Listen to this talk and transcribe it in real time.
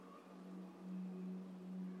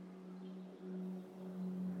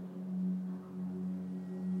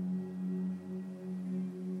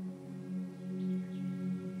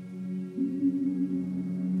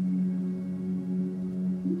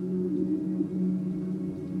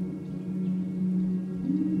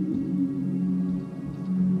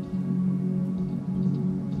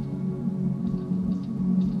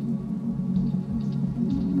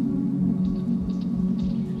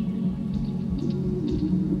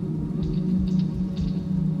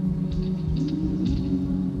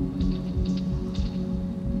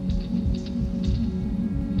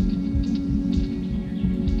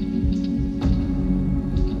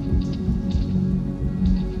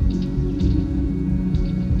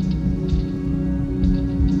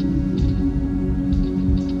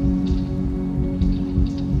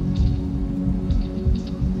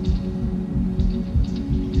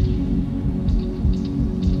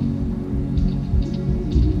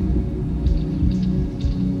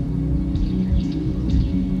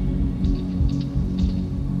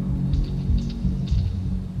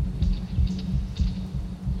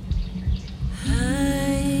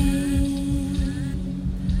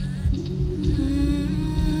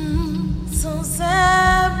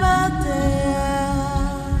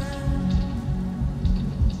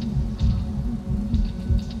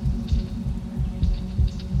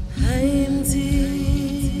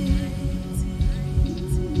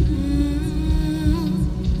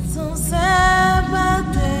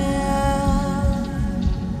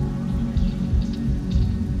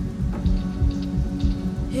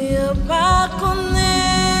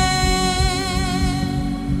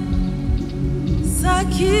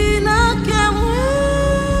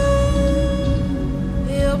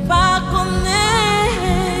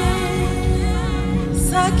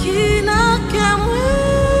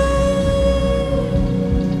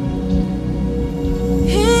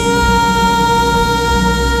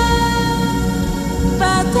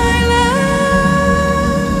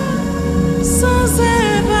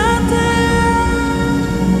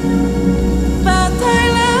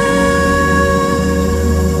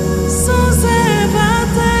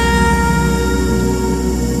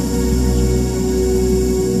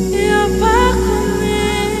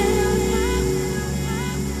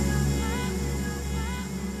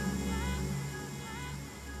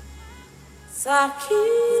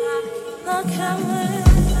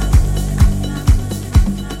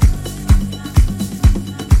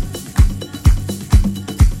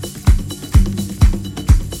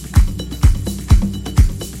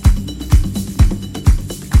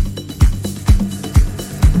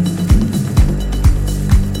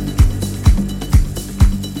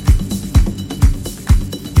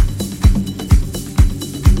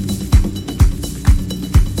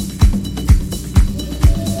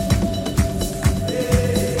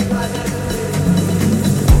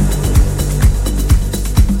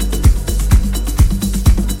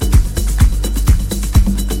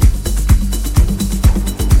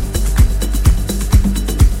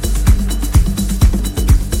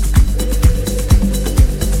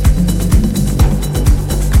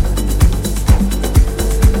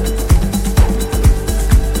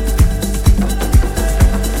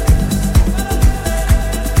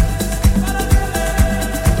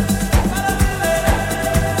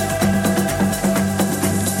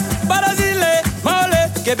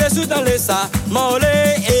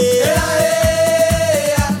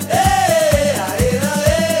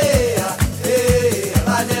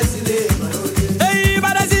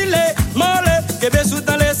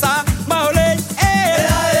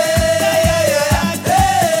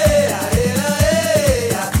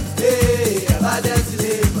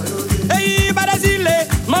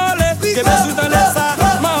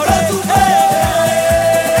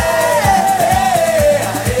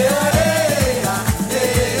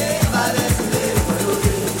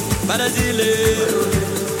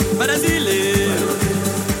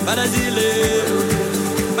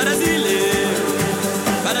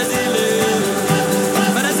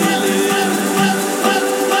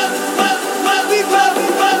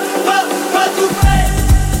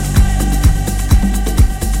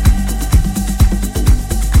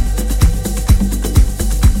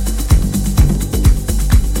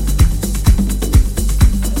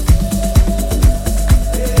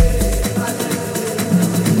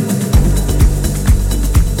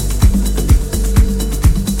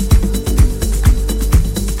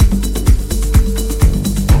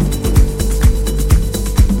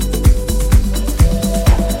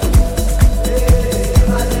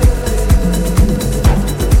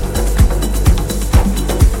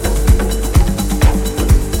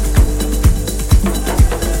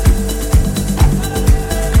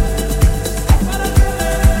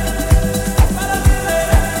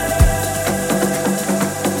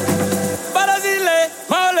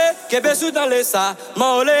Sa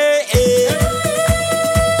mole hey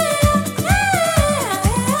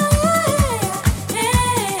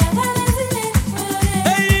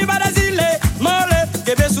Brasile mole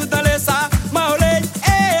que beso dans sa mole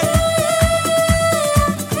hey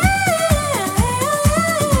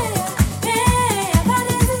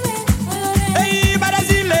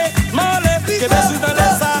Brasile mole que beso dans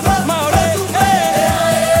sa mole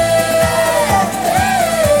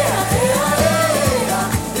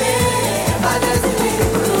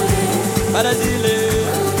Brasile,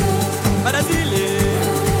 Brasile,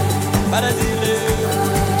 Brasile,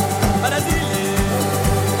 Brasile,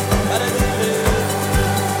 Brasile.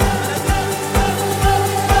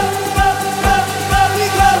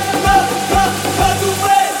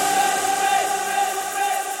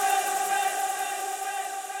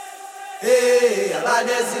 Hey,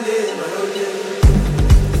 Brasile,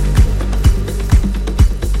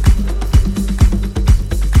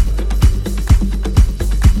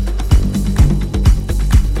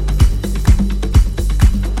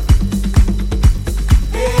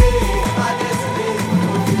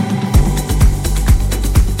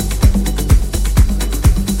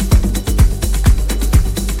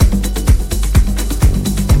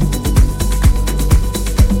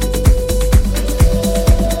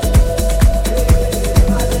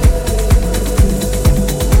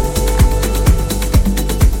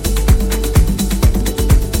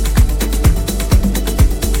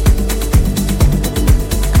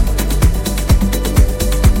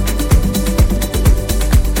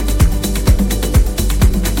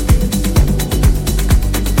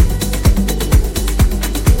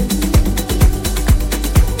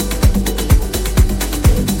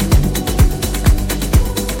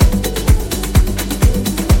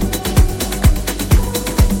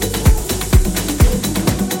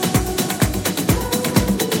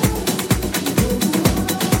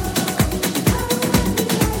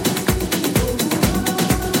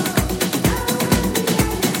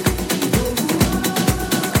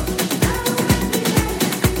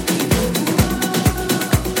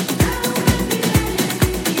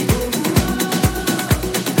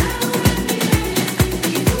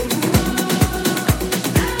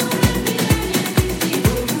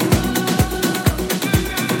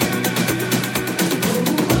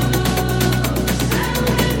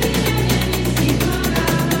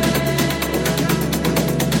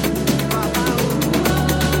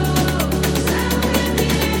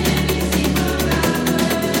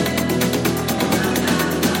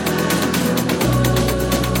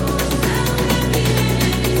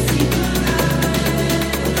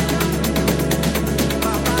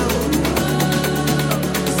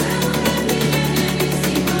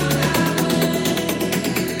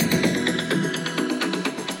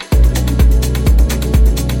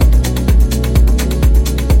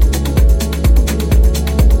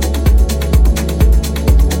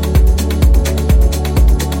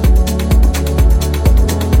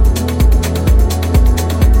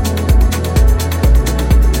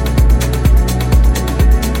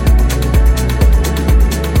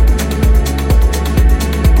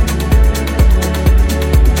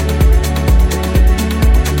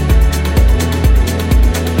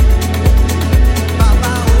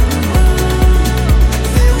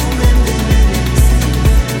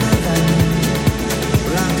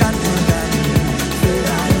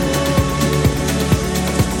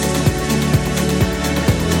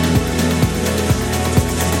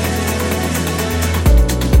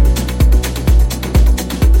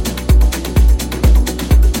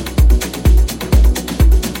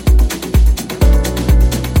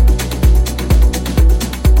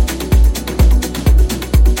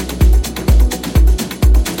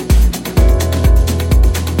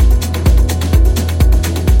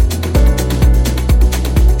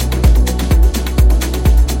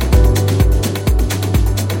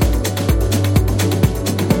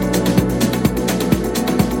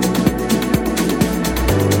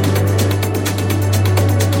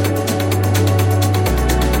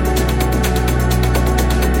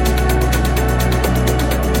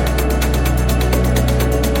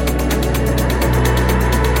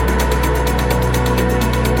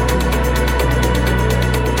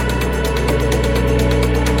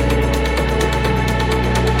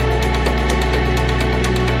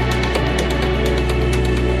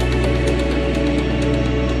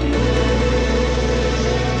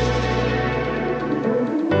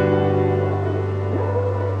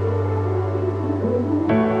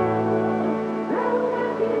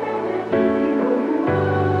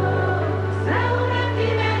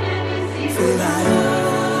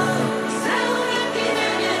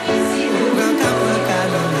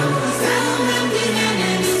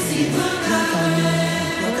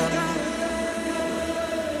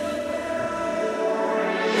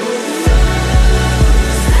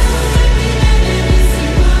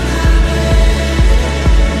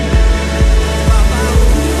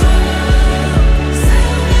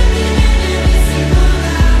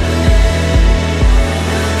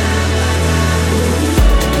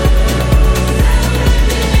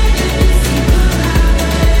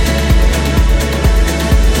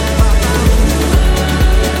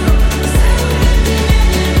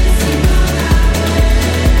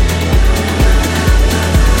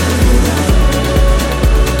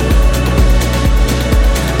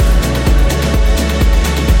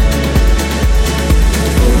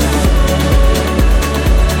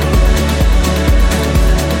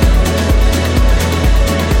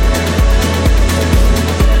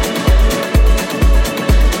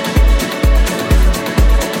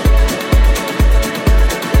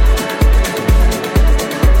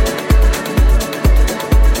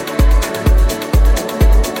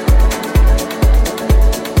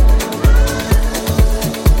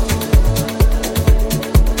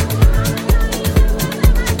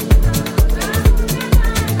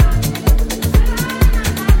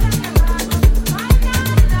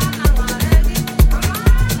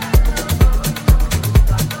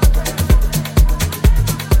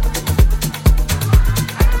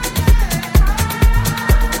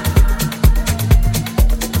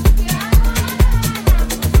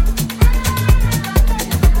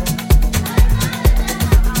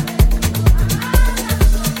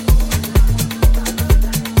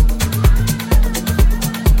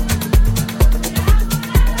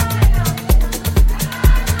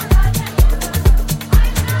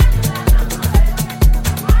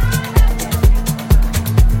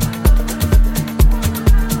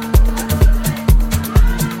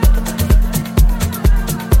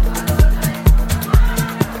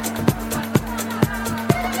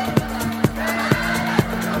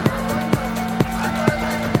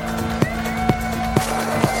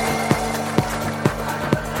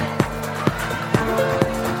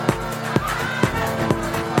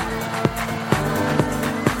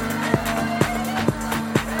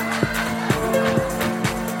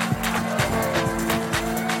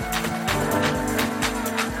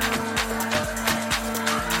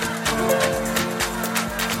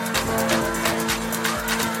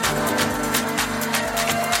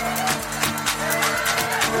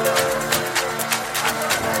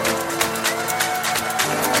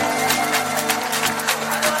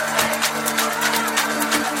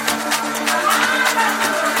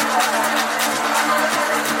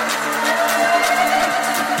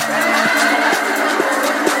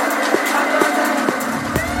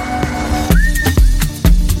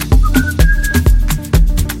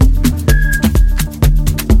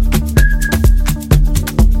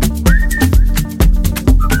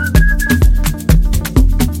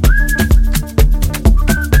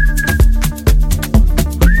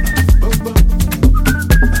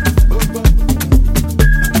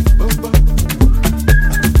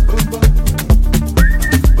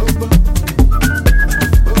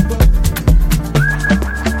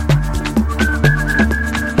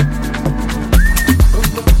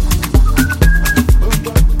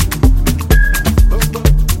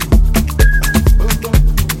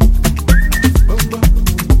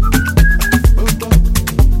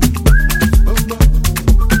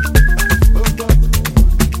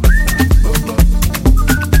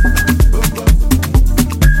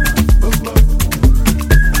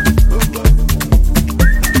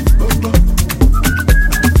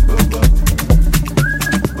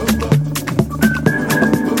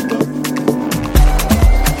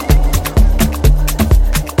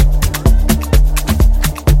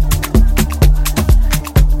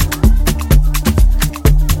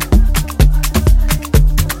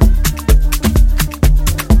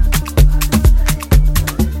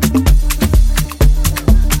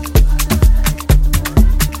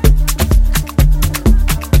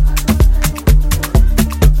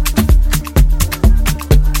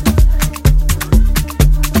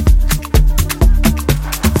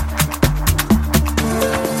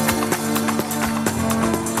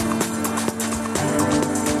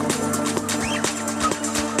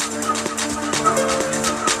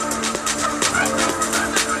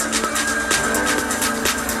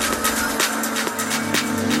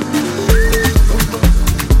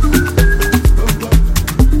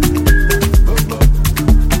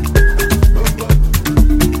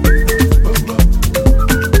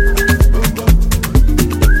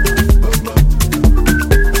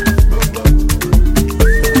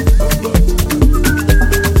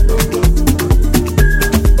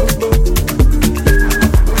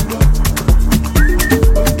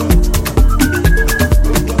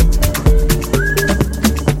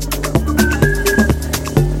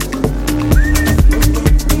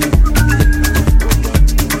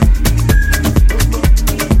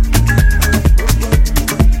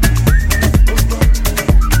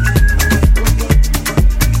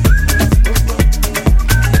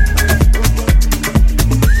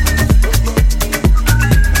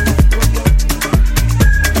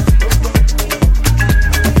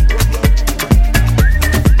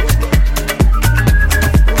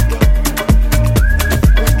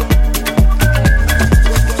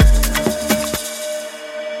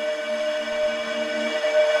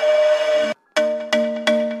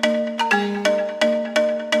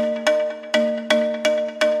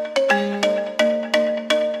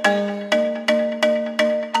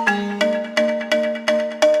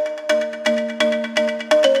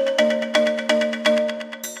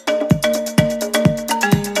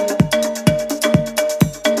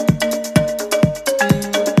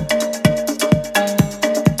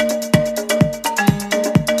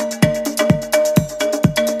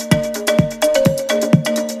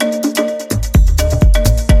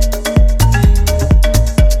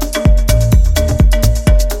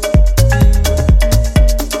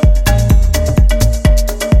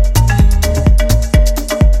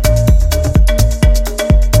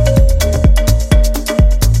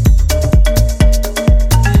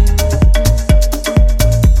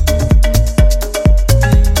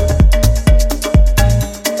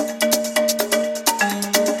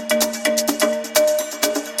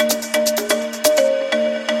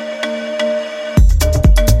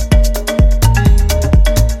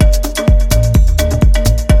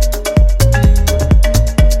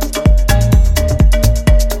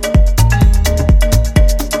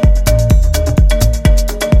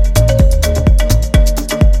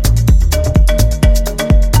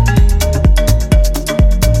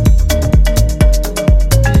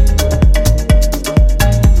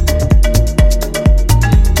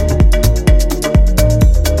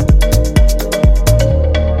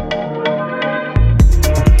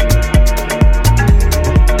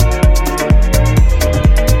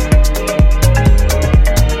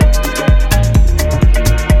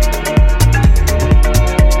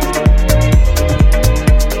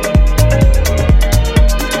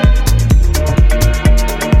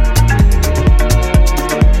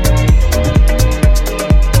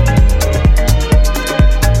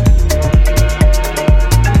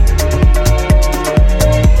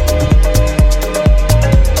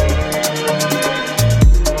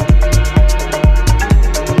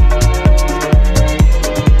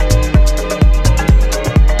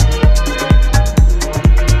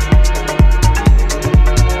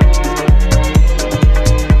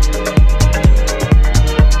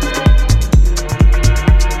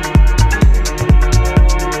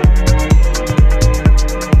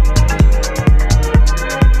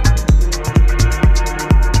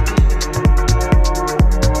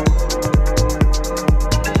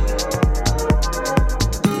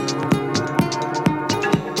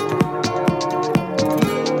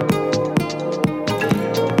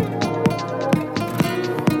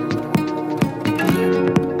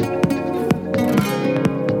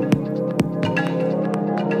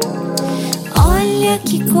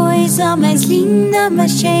 coisa mais linda,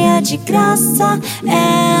 mais cheia de graça.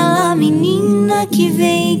 Ela, menina que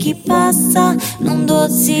vem e que passa num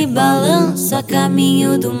doce balanço a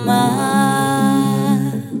caminho do mar.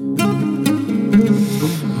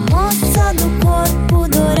 Moça do corpo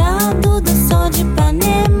dourado do sol de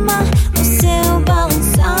Ipanema, o seu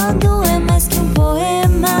balançado é mais que um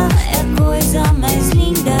poema. É a coisa mais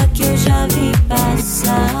linda que eu já vi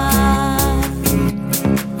passar.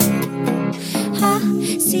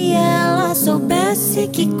 Se ela soubesse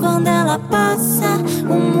que quando ela passa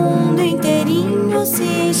o mundo inteirinho se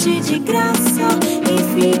enche de graça e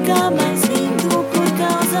fica mais lindo por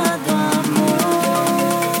causa do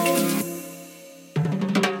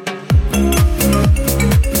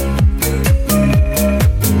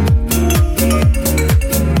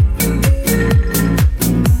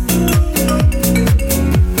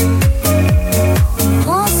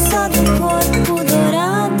Moça do corpo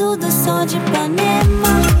dourado do sol de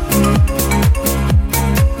Ipanema,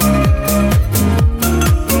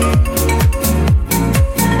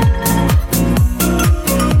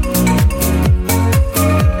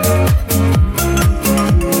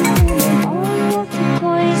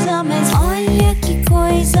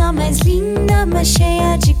 mais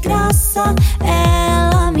cheia de graça.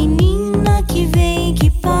 Ela, menina que vem e que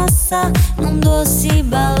passa num doce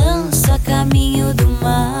balanço a caminho do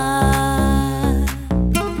mar.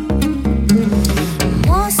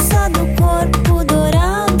 Moça do corpo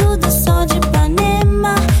dourado do sol de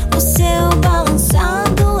Ipanema, o seu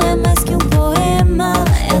balançado é mais que um poema.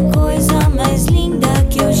 É a coisa mais linda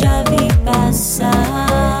que eu já vi passar.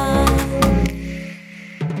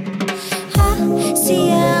 Se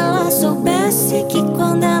ela soubesse que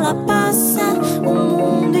quando ela passa o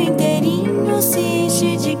mundo inteirinho se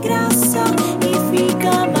enche de graça e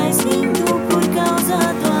fica mais lindo por causa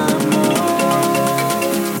do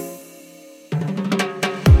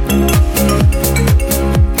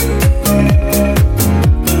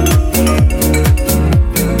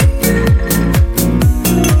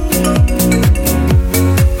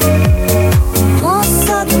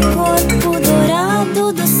Moça do corpo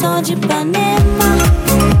dourado do sol de Ipanema,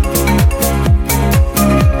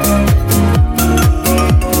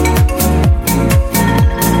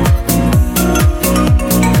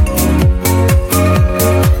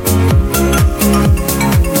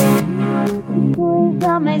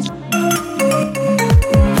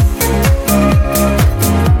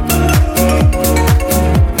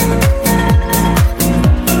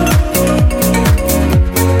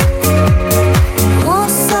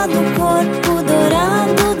 Moça do corpo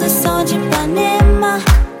dourado do sol de Ipanema.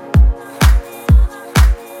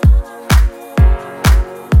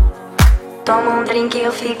 Tomo um drink e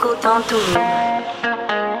eu fico tonto.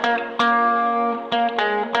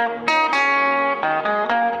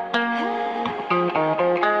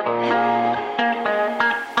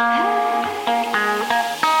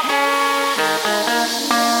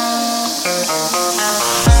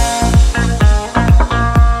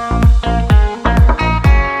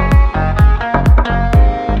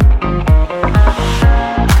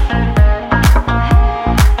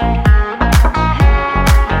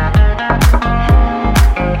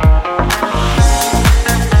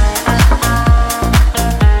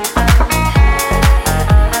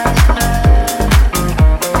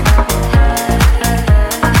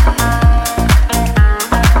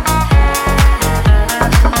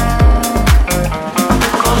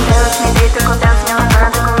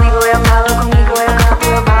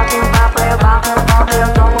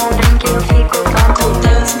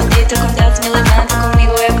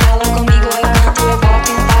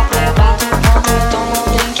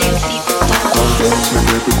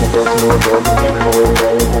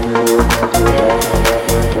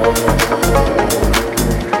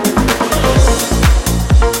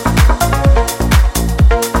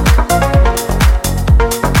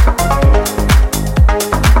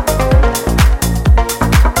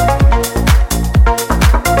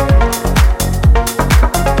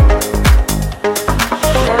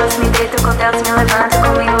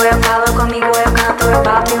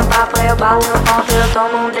 Eu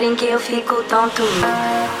tomo um drink e eu fico tonto.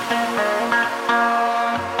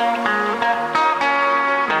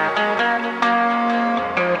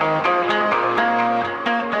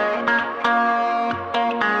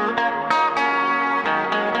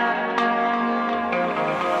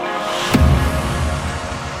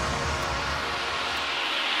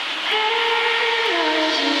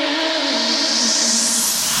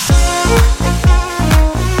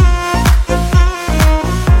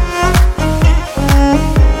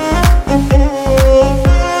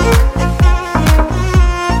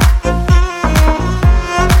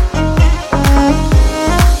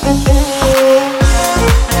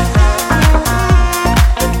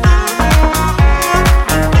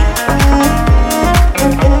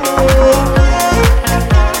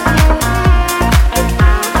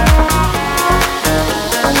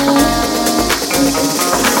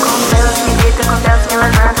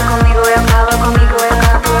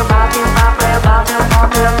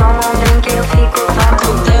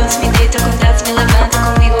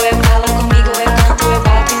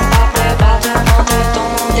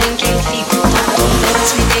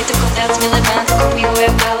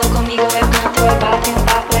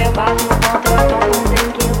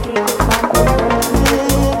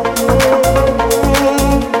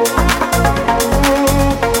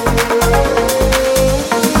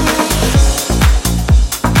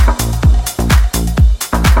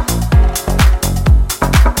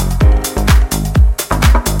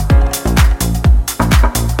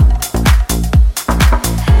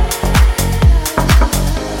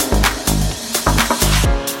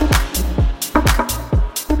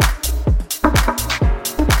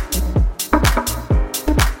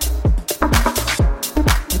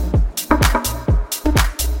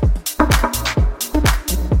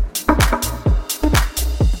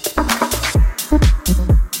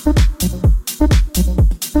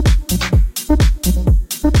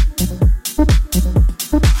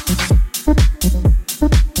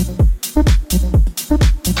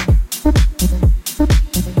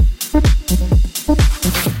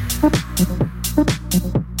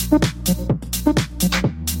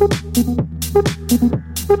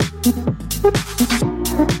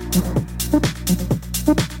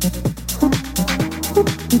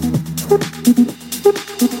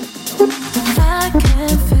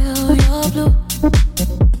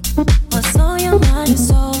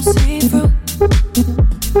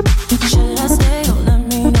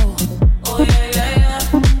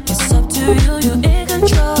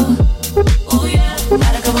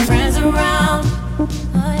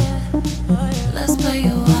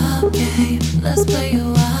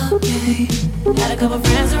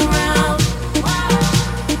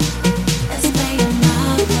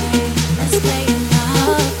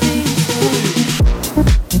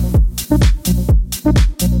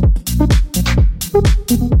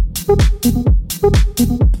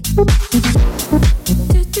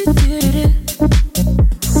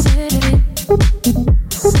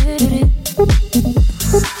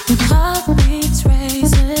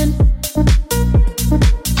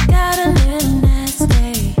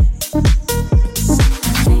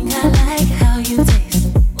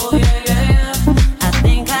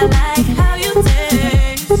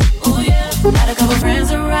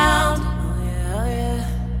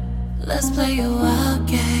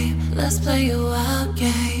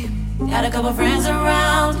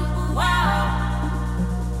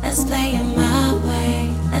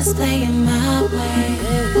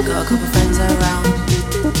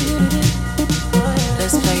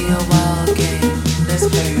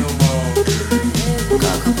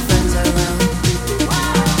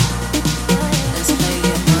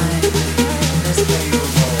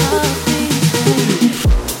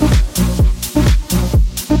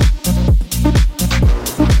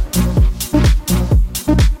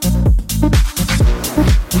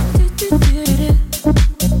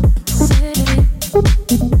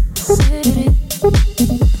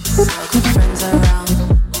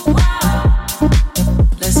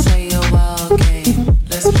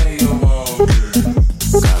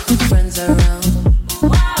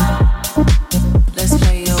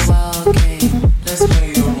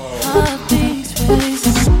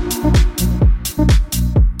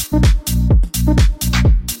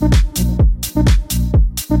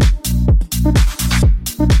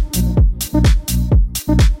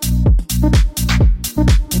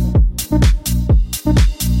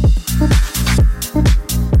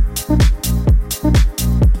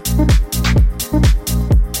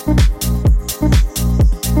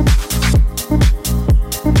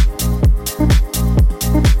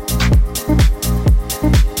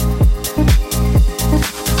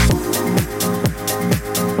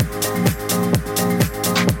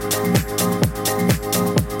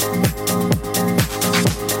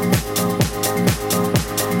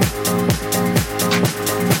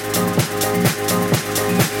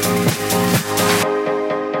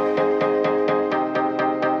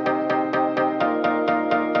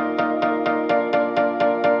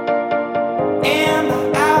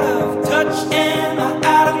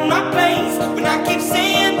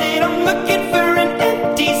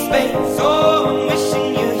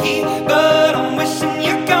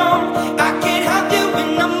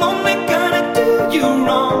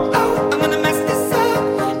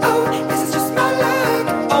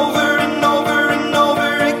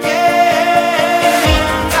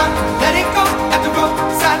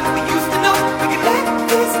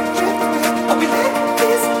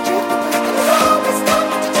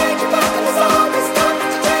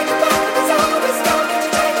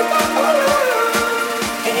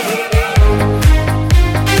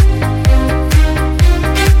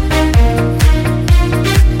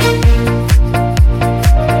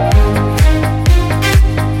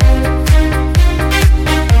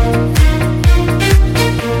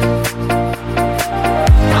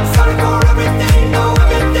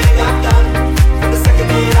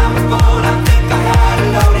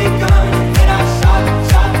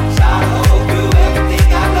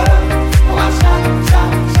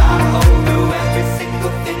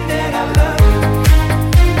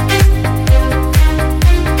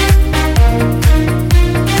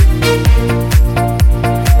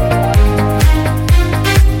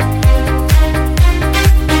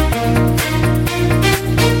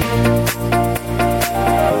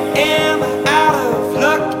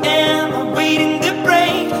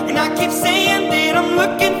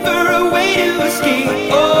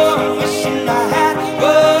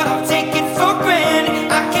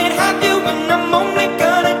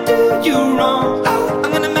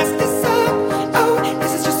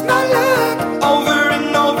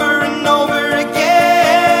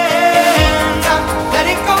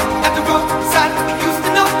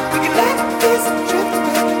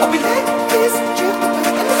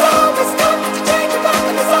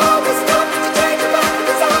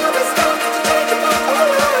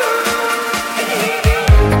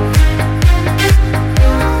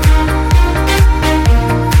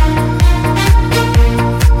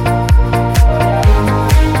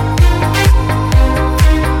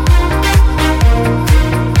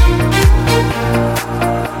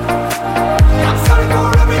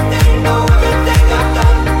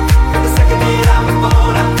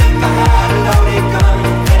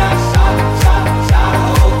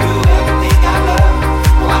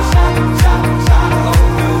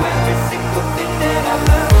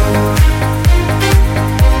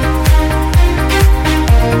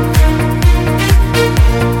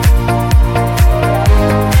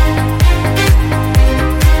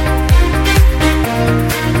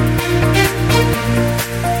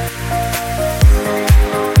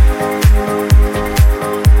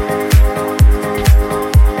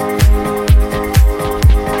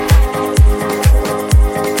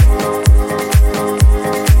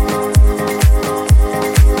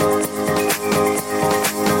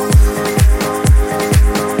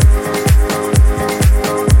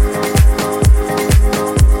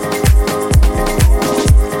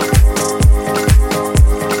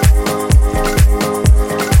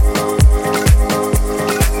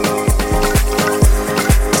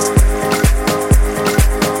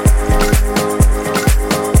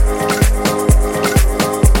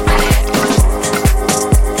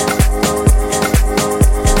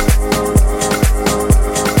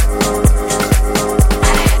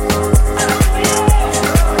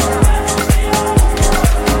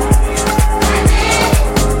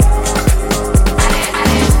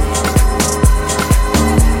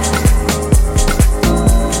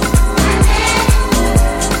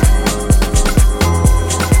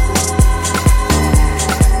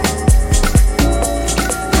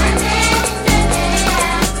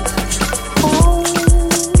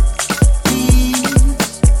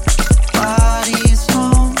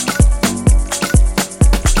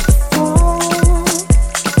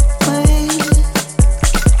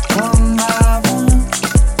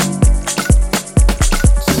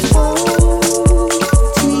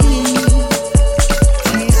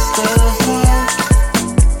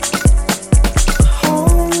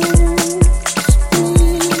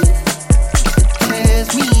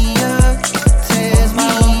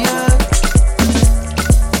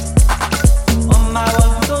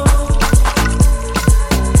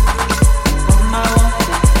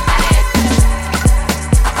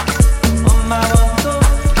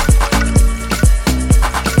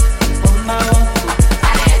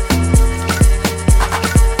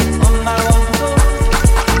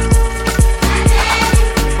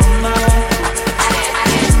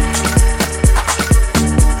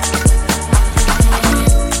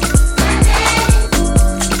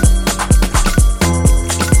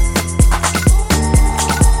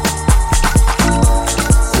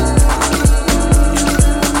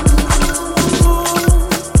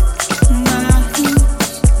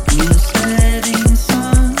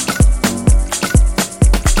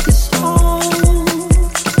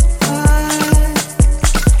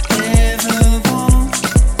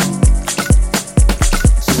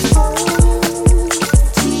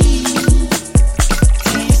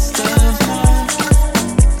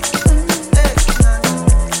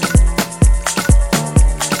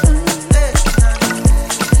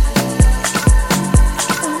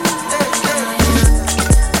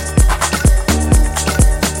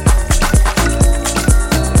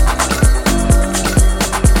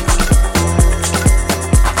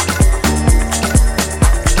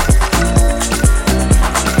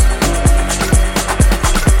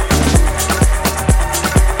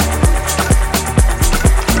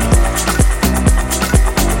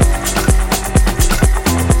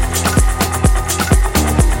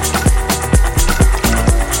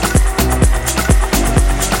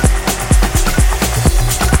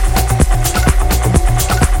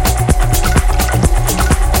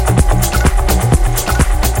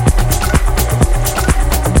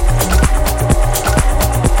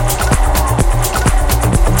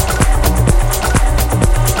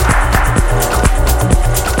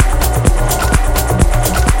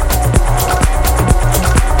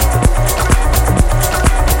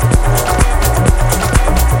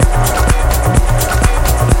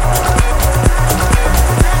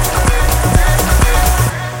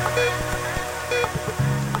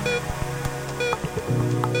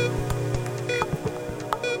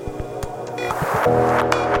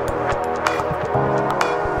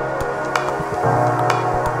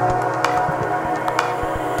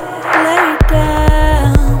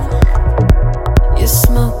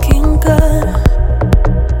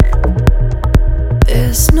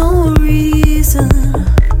 no reason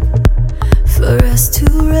for us to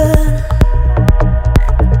run.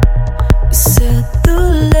 We said the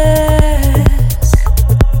last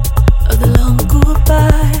of the long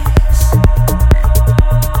goodbyes.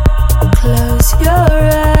 Close your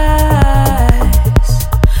eyes,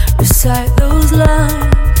 recite those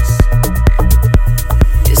lines.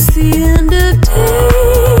 It's the end of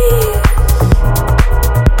days,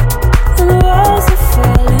 and the walls are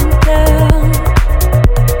falling down.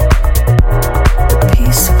 The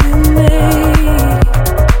peace we made,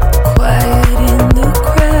 quiet in the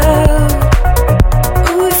crowd.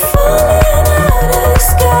 Are we falling out of the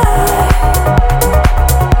sky?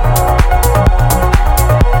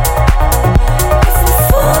 If we're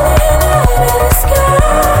falling out of the sky,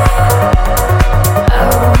 I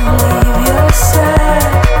won't leave your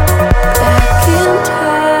side. Back in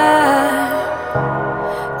time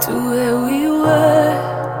to where we were.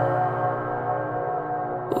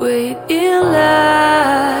 Wait in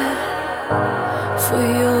line for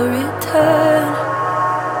your return.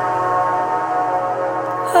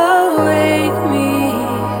 Awake me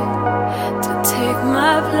to take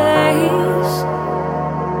my place.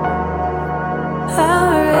 I'm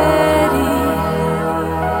ready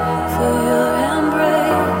for your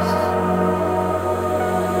embrace.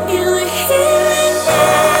 You're here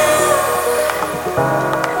now.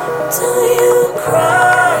 Do you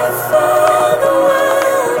cry for the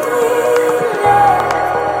world we left?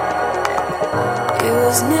 It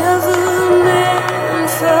was never meant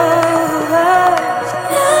for us.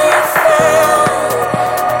 Now you found,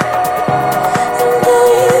 and now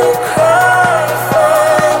you cry.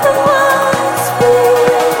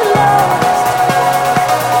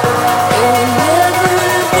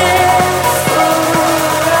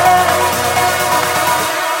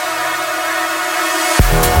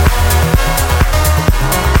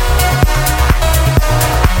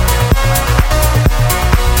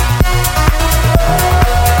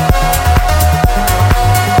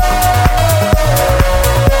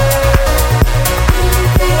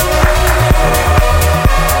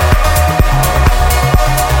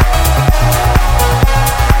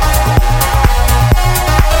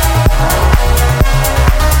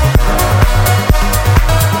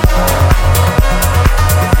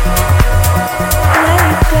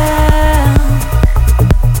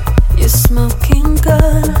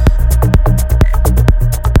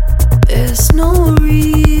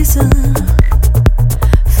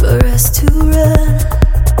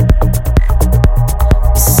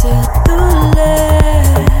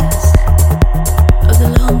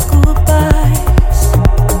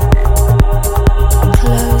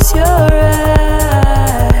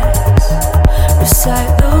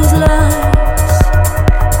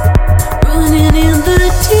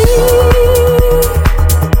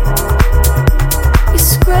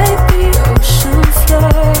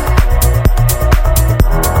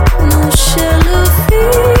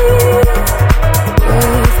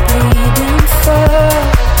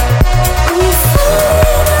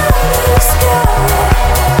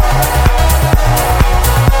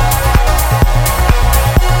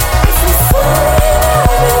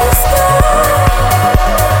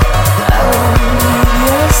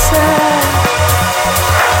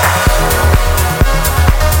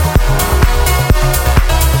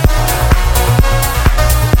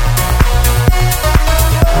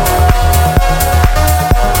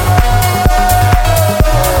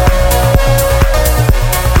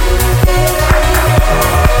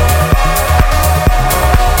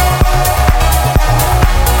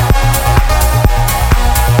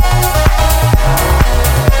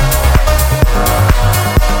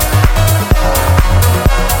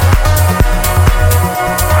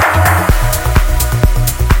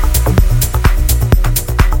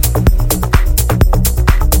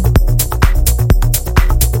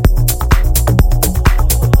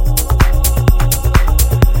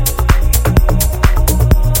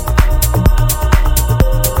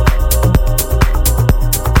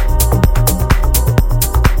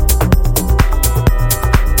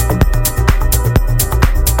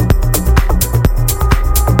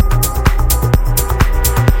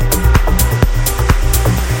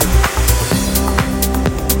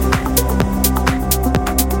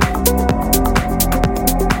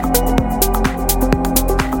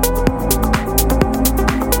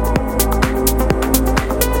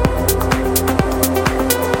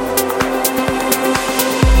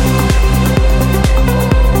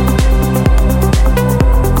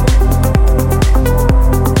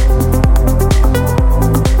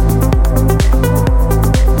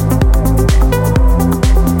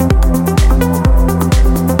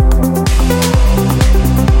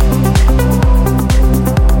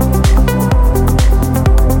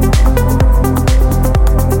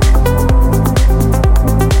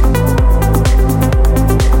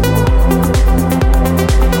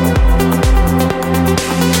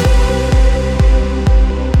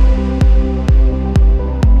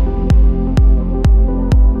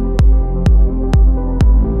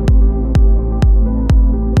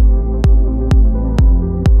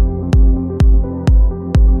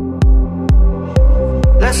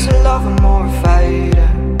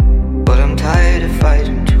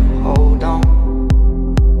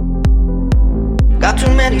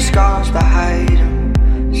 many scars to hide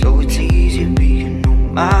them, so it's easy being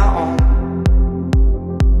on my own.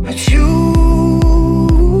 But you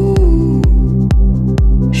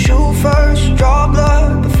shoot first, draw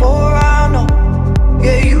blood before I know.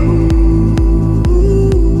 Yeah, you.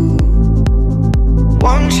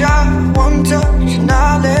 One shot, one touch, and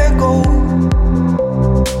I let go.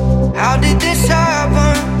 How did this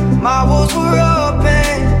happen? My walls were up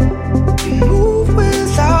and you moved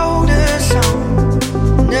without a sound.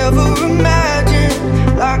 Never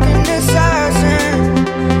imagined like an assassin.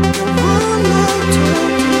 No one loved to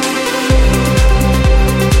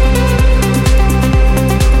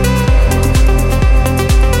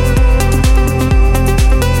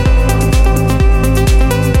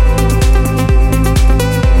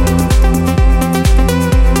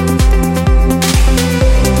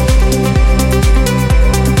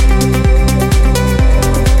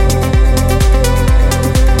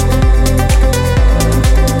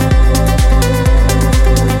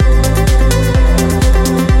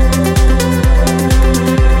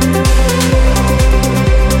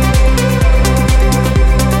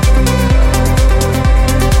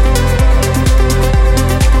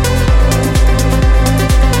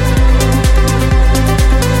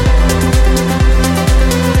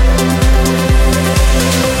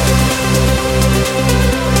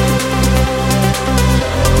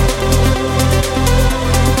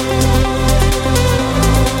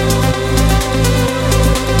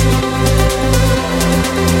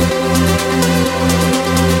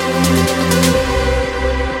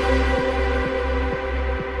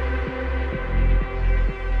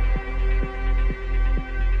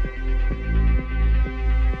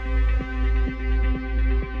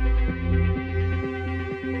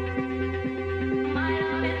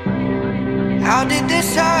How did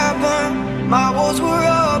this happen? My walls were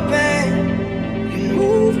up and you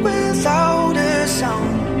moved without a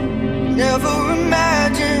sound. Never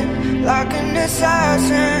imagined like an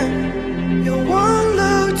assassin. Your one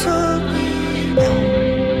look took me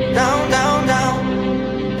down, down, down, down,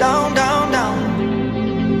 down, down, down.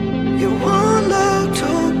 Your one look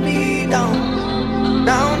took me down,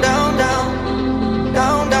 down, down, down,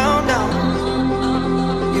 down, down, down.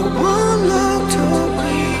 Your one look took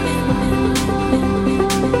me.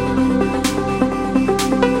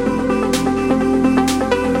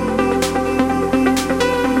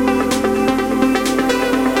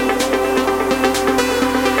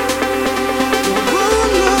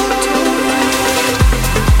 One look took me.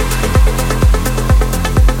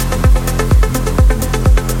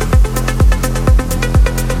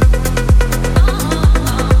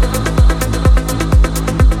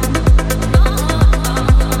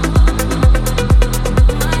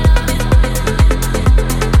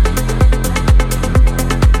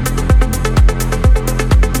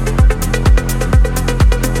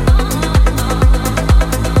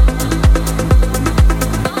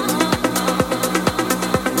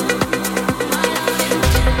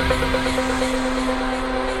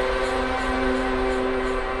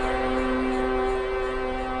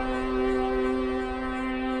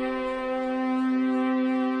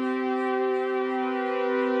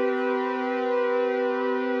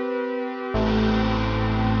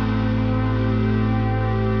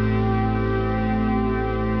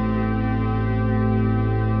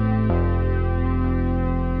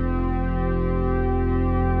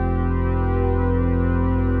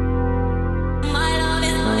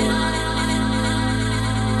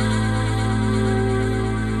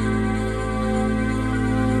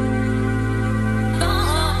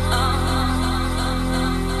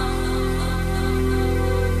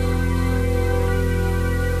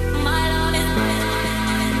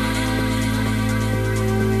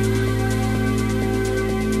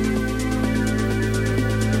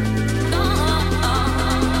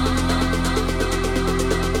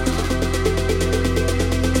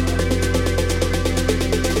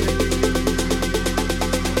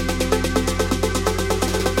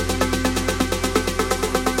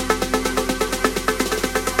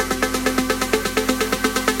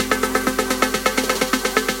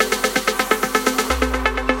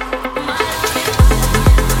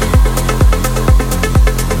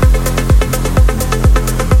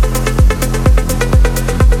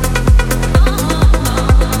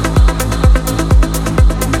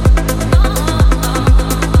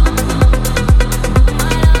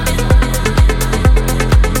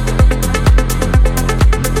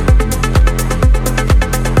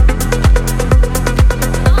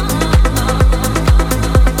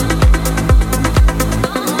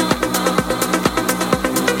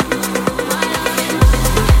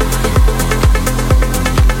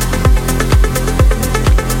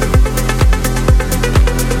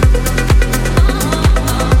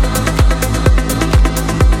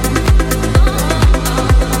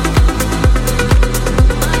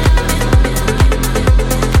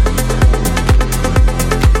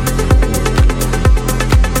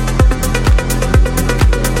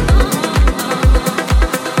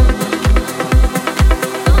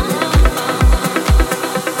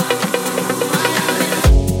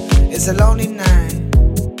 It's a lonely night.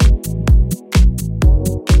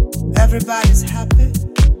 Everybody's happy.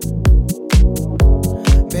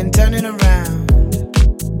 Been turning around,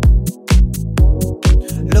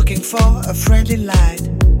 looking for a friendly light,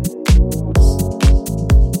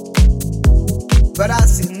 but I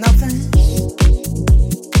see nothing.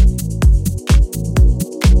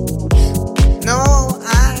 No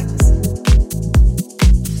eyes,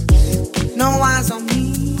 no eyes on me.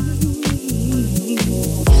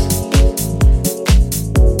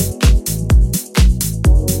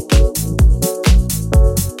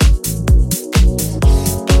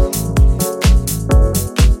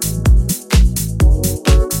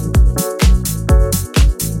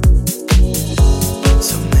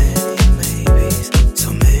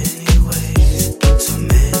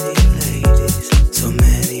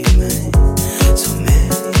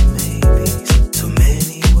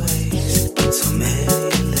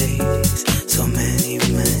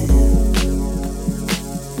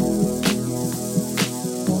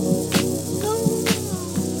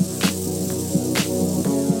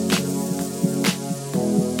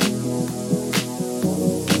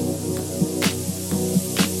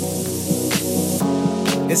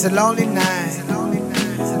 It's a lonely night.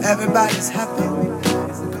 Everybody's happy.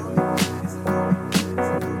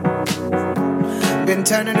 Been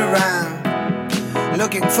turning around,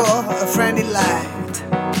 looking for a friendly light,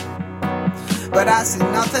 but I see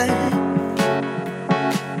nothing.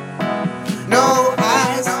 No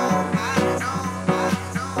eyes,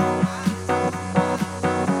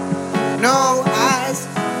 no eyes,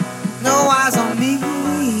 no eyes on me.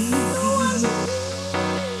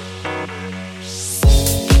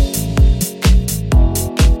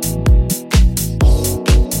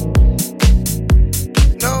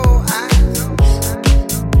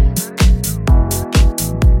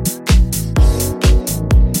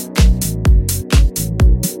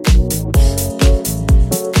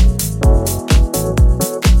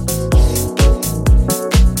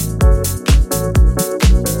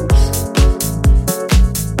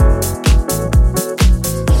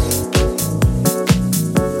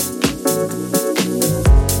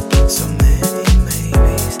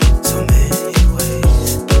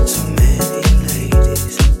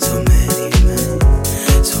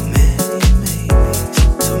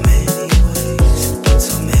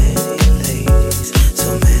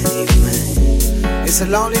 It's a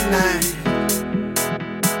lonely night.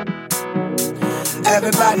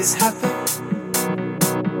 Everybody's happy.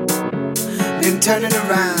 Been turning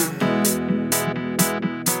around,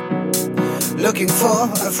 looking for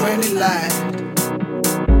a friendly light,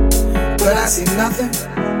 but I see nothing.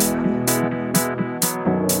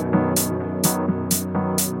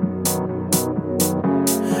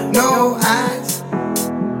 No eyes,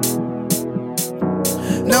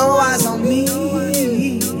 no eyes on me.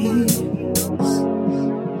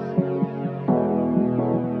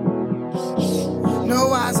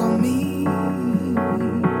 No eyes on me.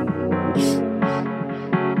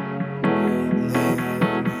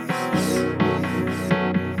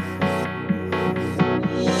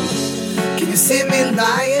 Can you see me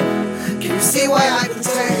lying? Can you see why I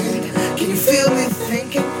pretend? Can you feel me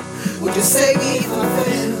thinking? Would you save me if I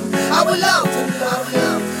fail? I would love to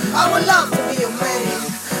love, I would love to be your man.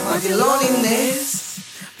 But your loneliness,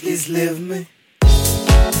 please leave me.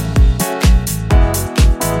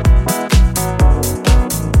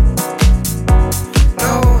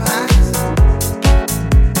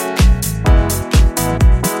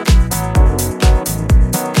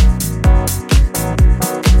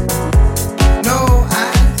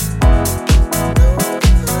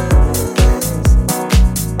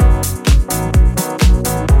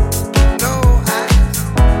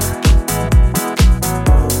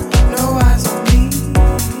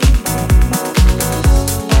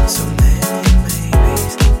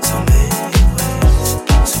 So many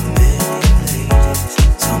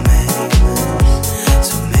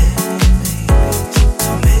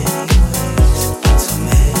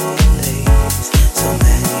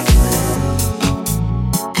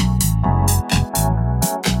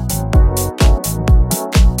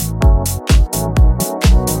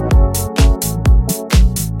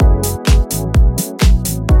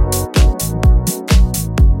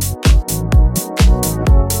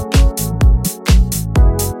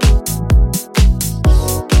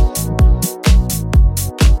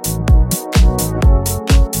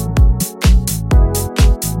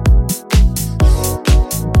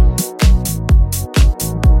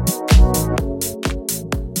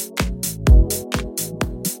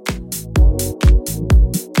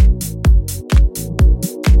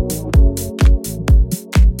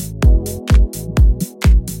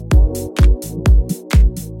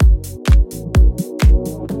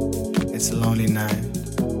It's a lonely night.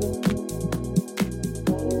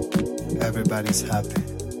 Everybody's happy.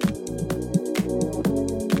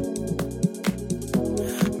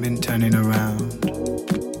 Been turning around,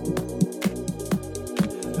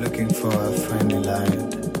 looking for a friendly light.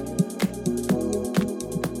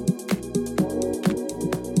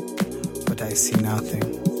 But I see nothing.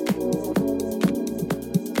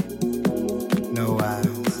 No eyes.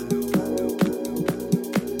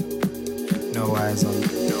 No eyes on me.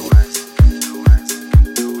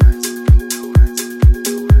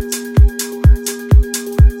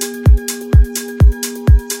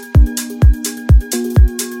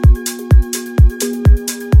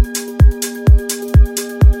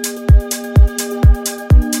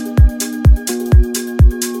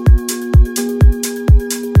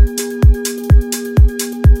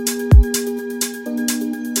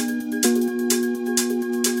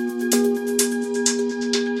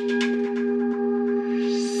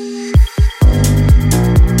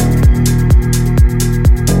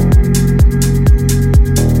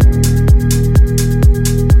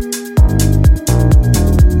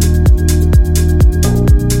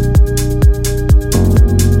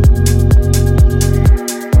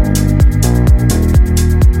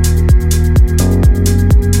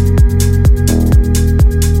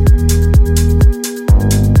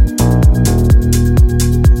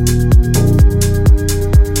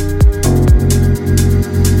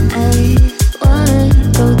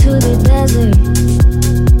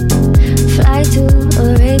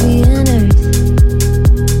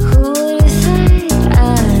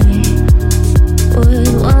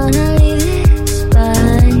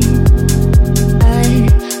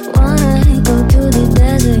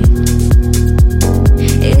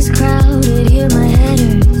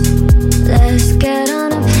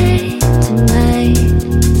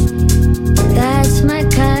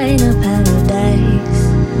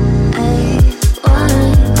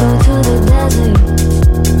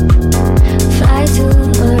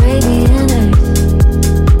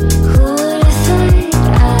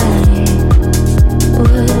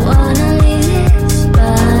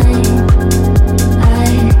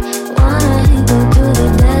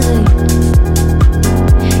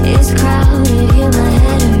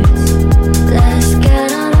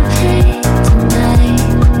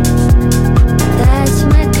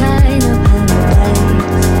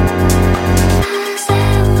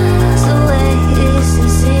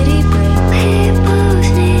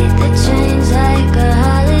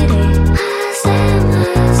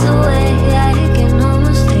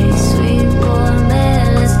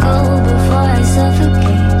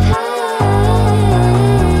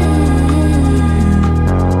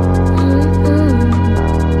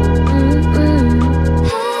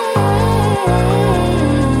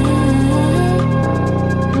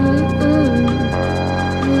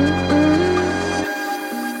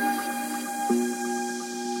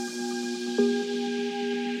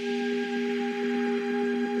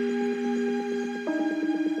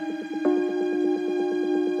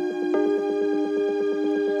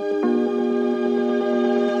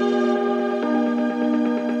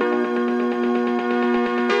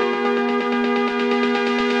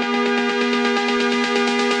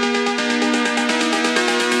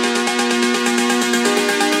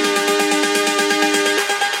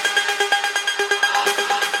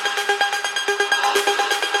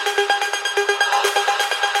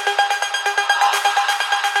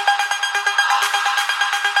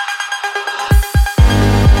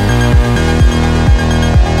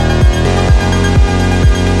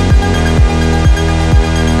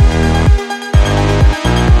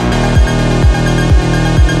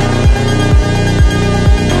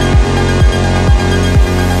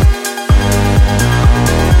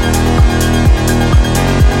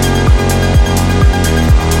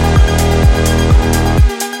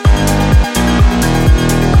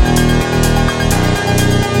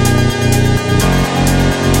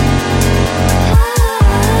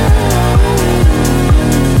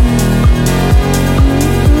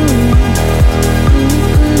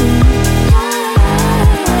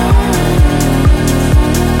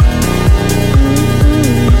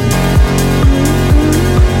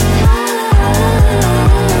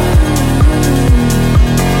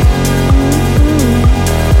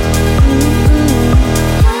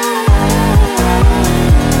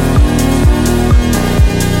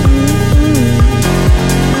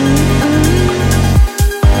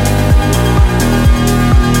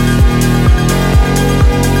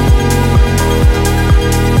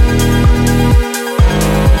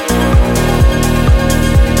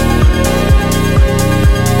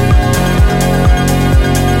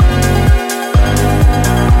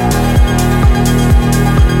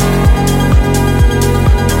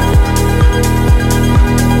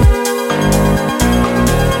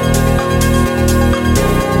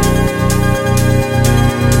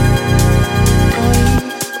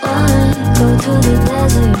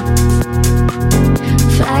 desert,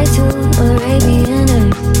 fly to Arabian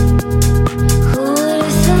Earth. Who would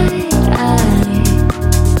have thought I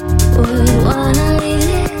would wanna leave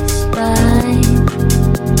this behind?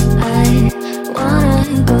 I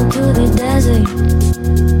wanna go to the desert.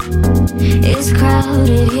 It's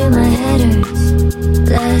crowded here, my head hurts.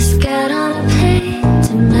 Let's get on a plane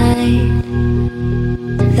tonight.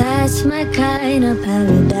 That's my kind of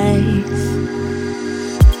paradise.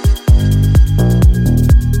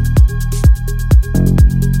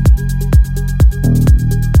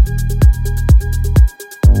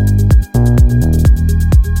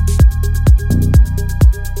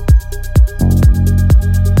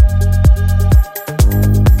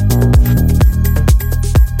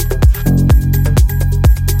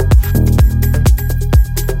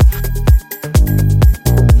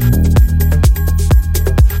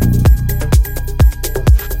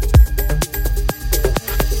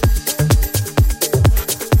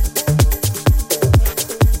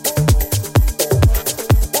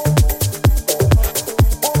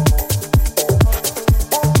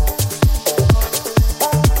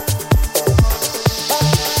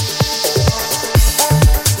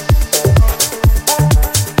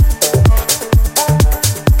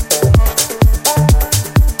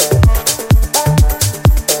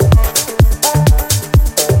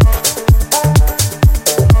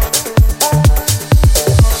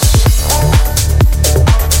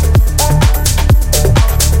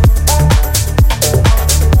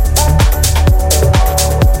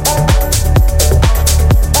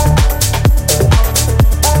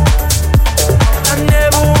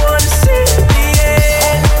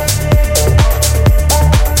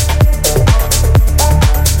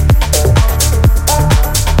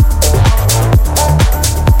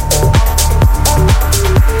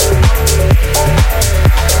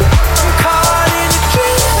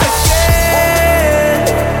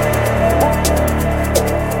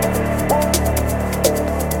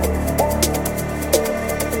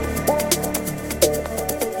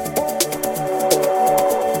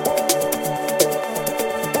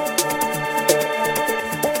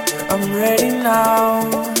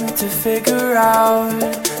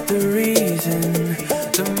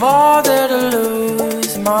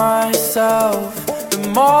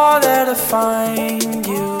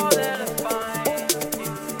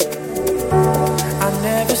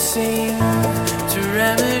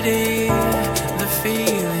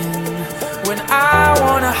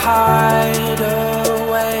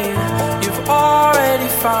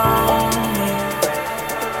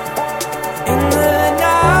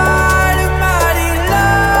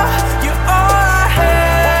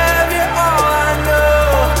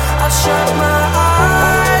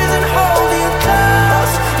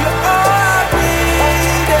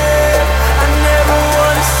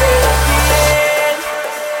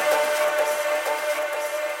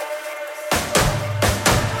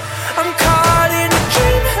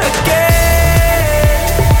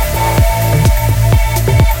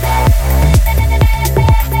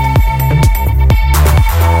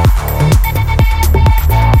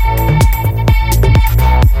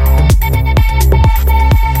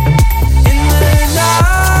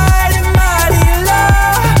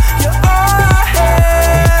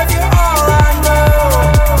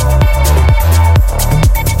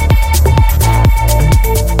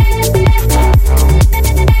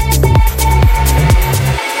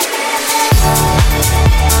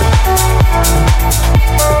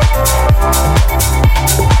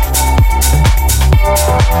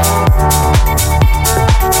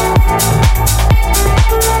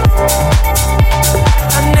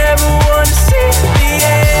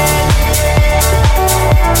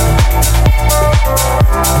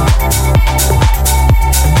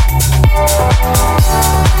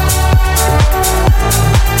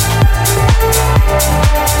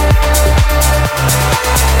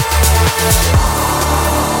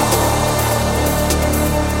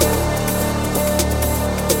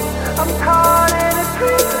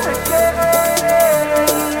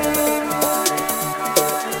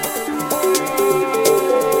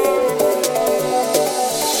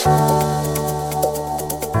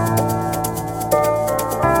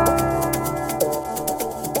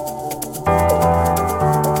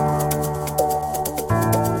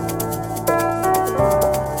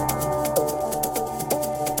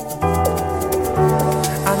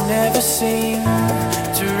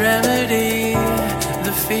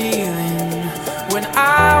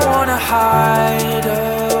 hide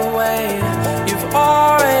away. You've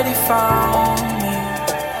already found me.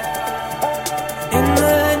 In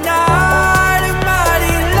the night of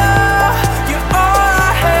mighty love, you're all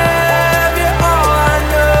I have, you're all I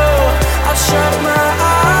know. I'll shut my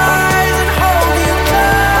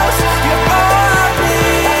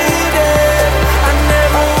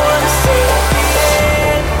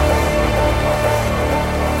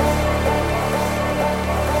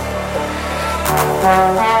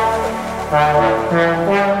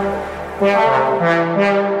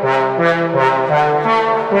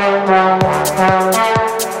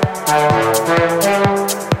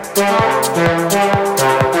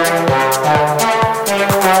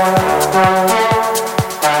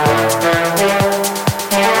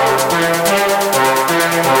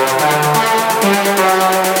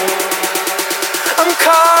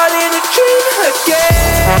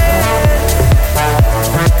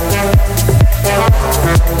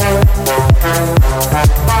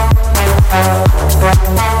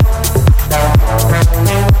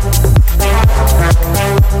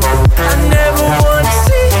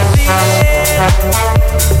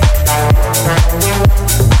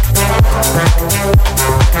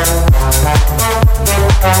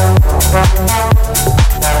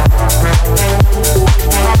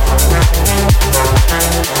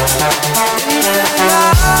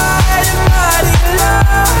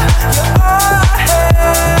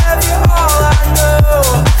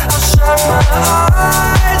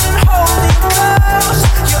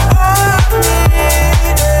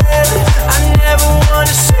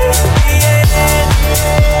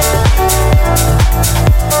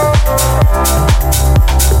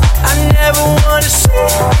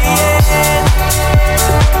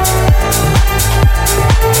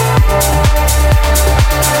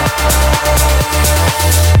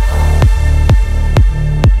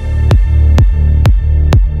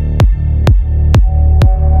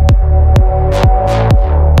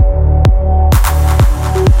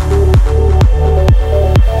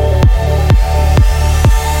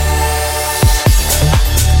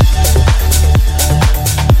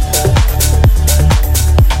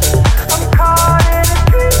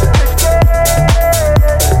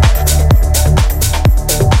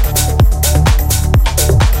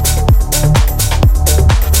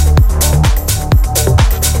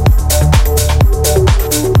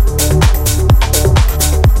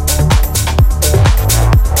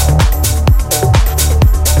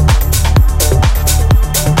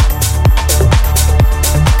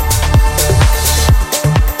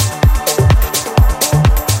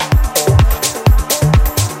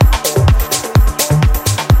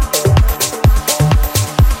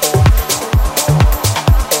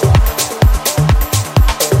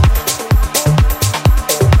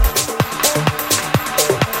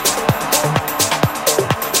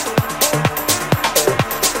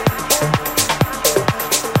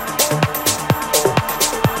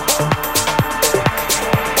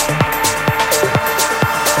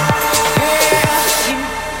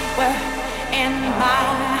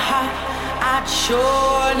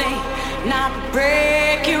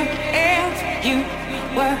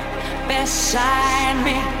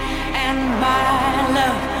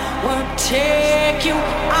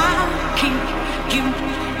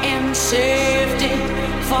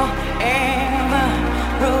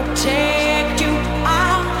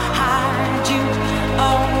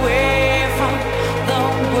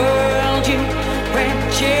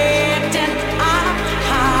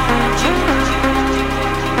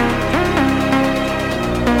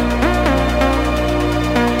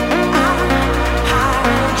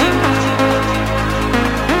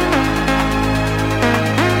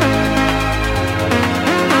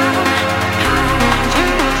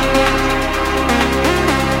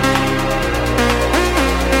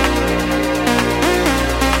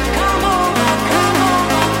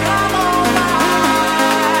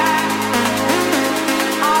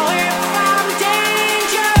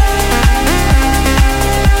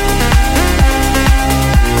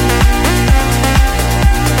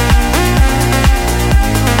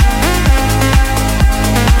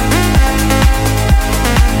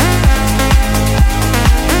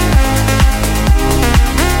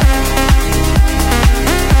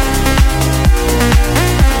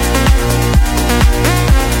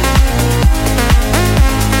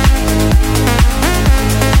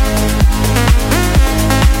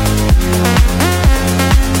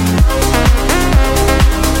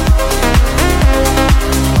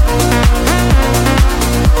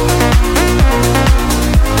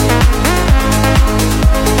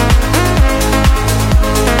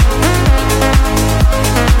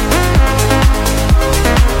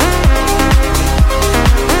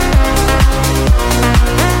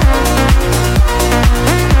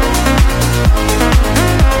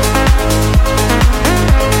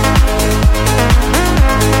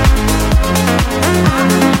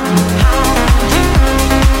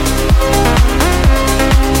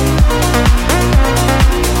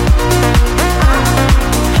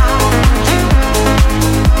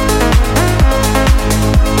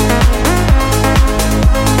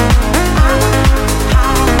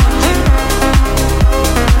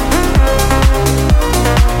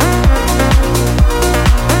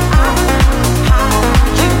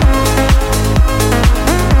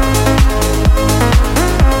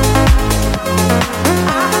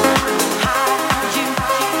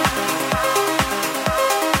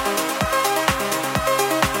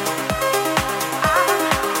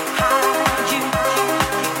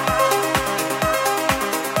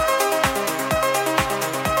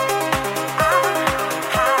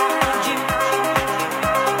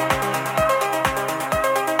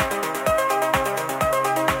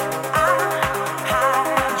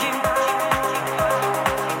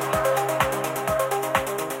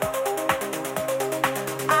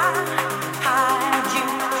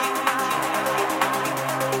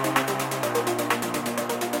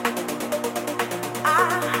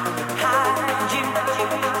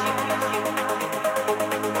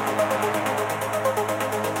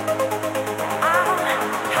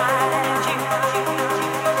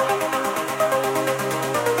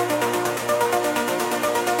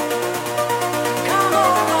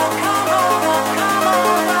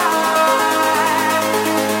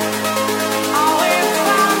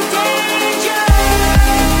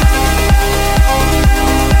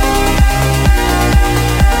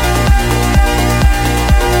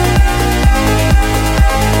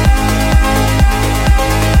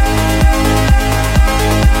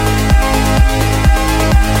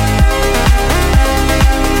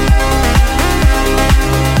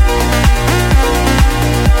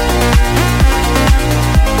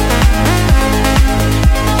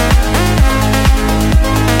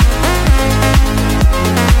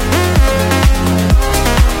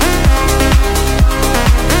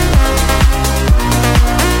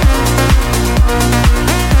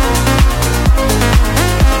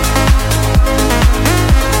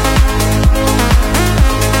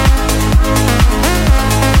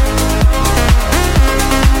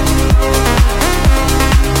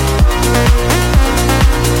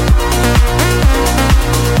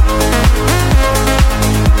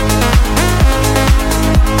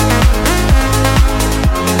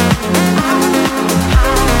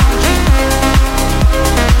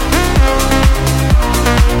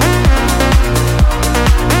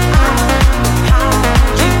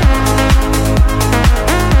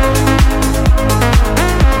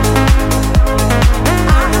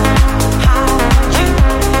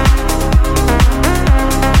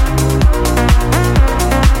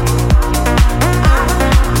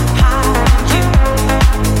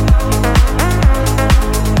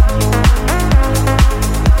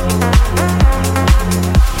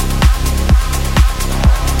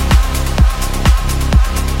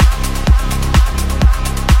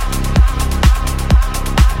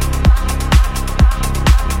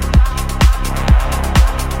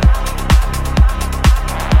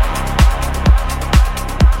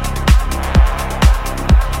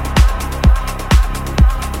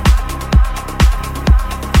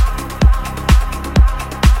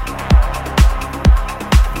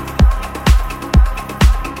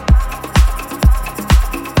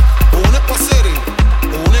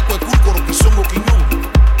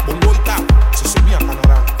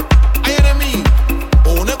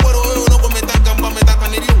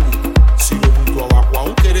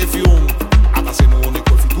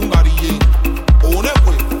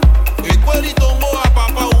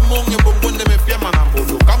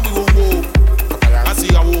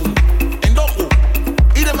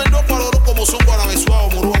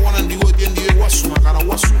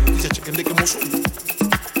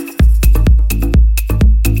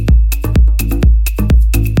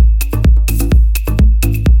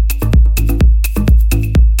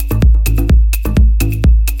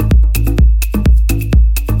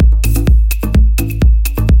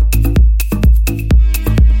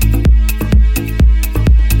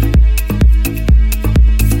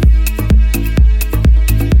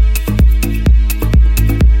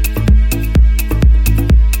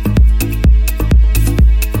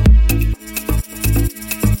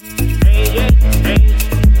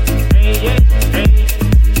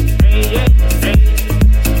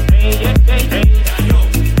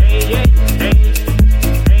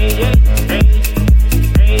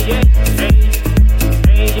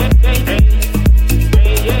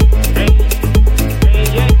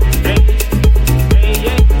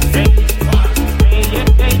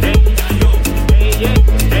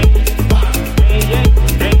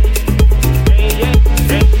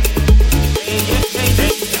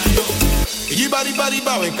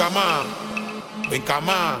Bariba, ven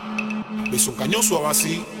camá, beso cañoso a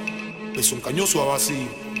vací,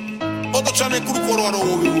 otro chane crucoro a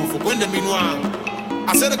robo vivo, fuende minua,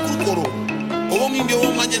 hacer el crucoro, o bon indio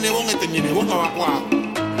bon mañene bon eteñene bon abacua,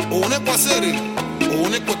 o un eco hacer, o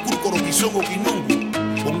un eco crucoro quizón o quinungu,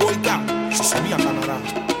 bongoita, se sabía Canadá,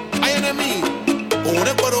 hay enemigo, o un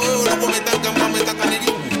eco roeo loco metan camba meta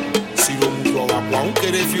canerium, si lo mucho abacua un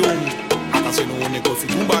querefión, acá se no un eco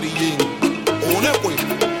fitum barillén, o un eco,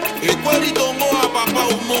 el cuerito ngo a papá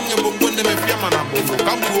un mon en bongo de me fiamana, bongo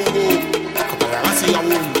cambu bongo, capayagasi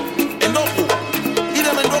gabón, enojo, y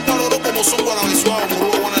de mendoza loro como son guarabesuao,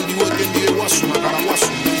 moro guanandigo que en die guasu, macaraguasu,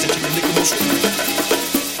 se chicken de como son.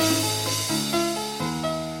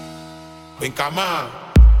 Ven camá.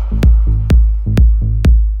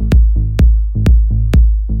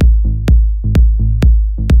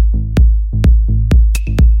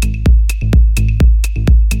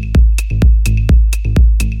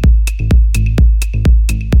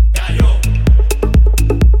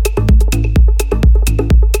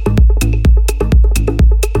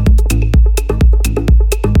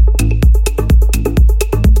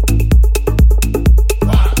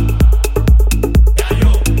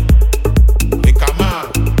 Ven camá.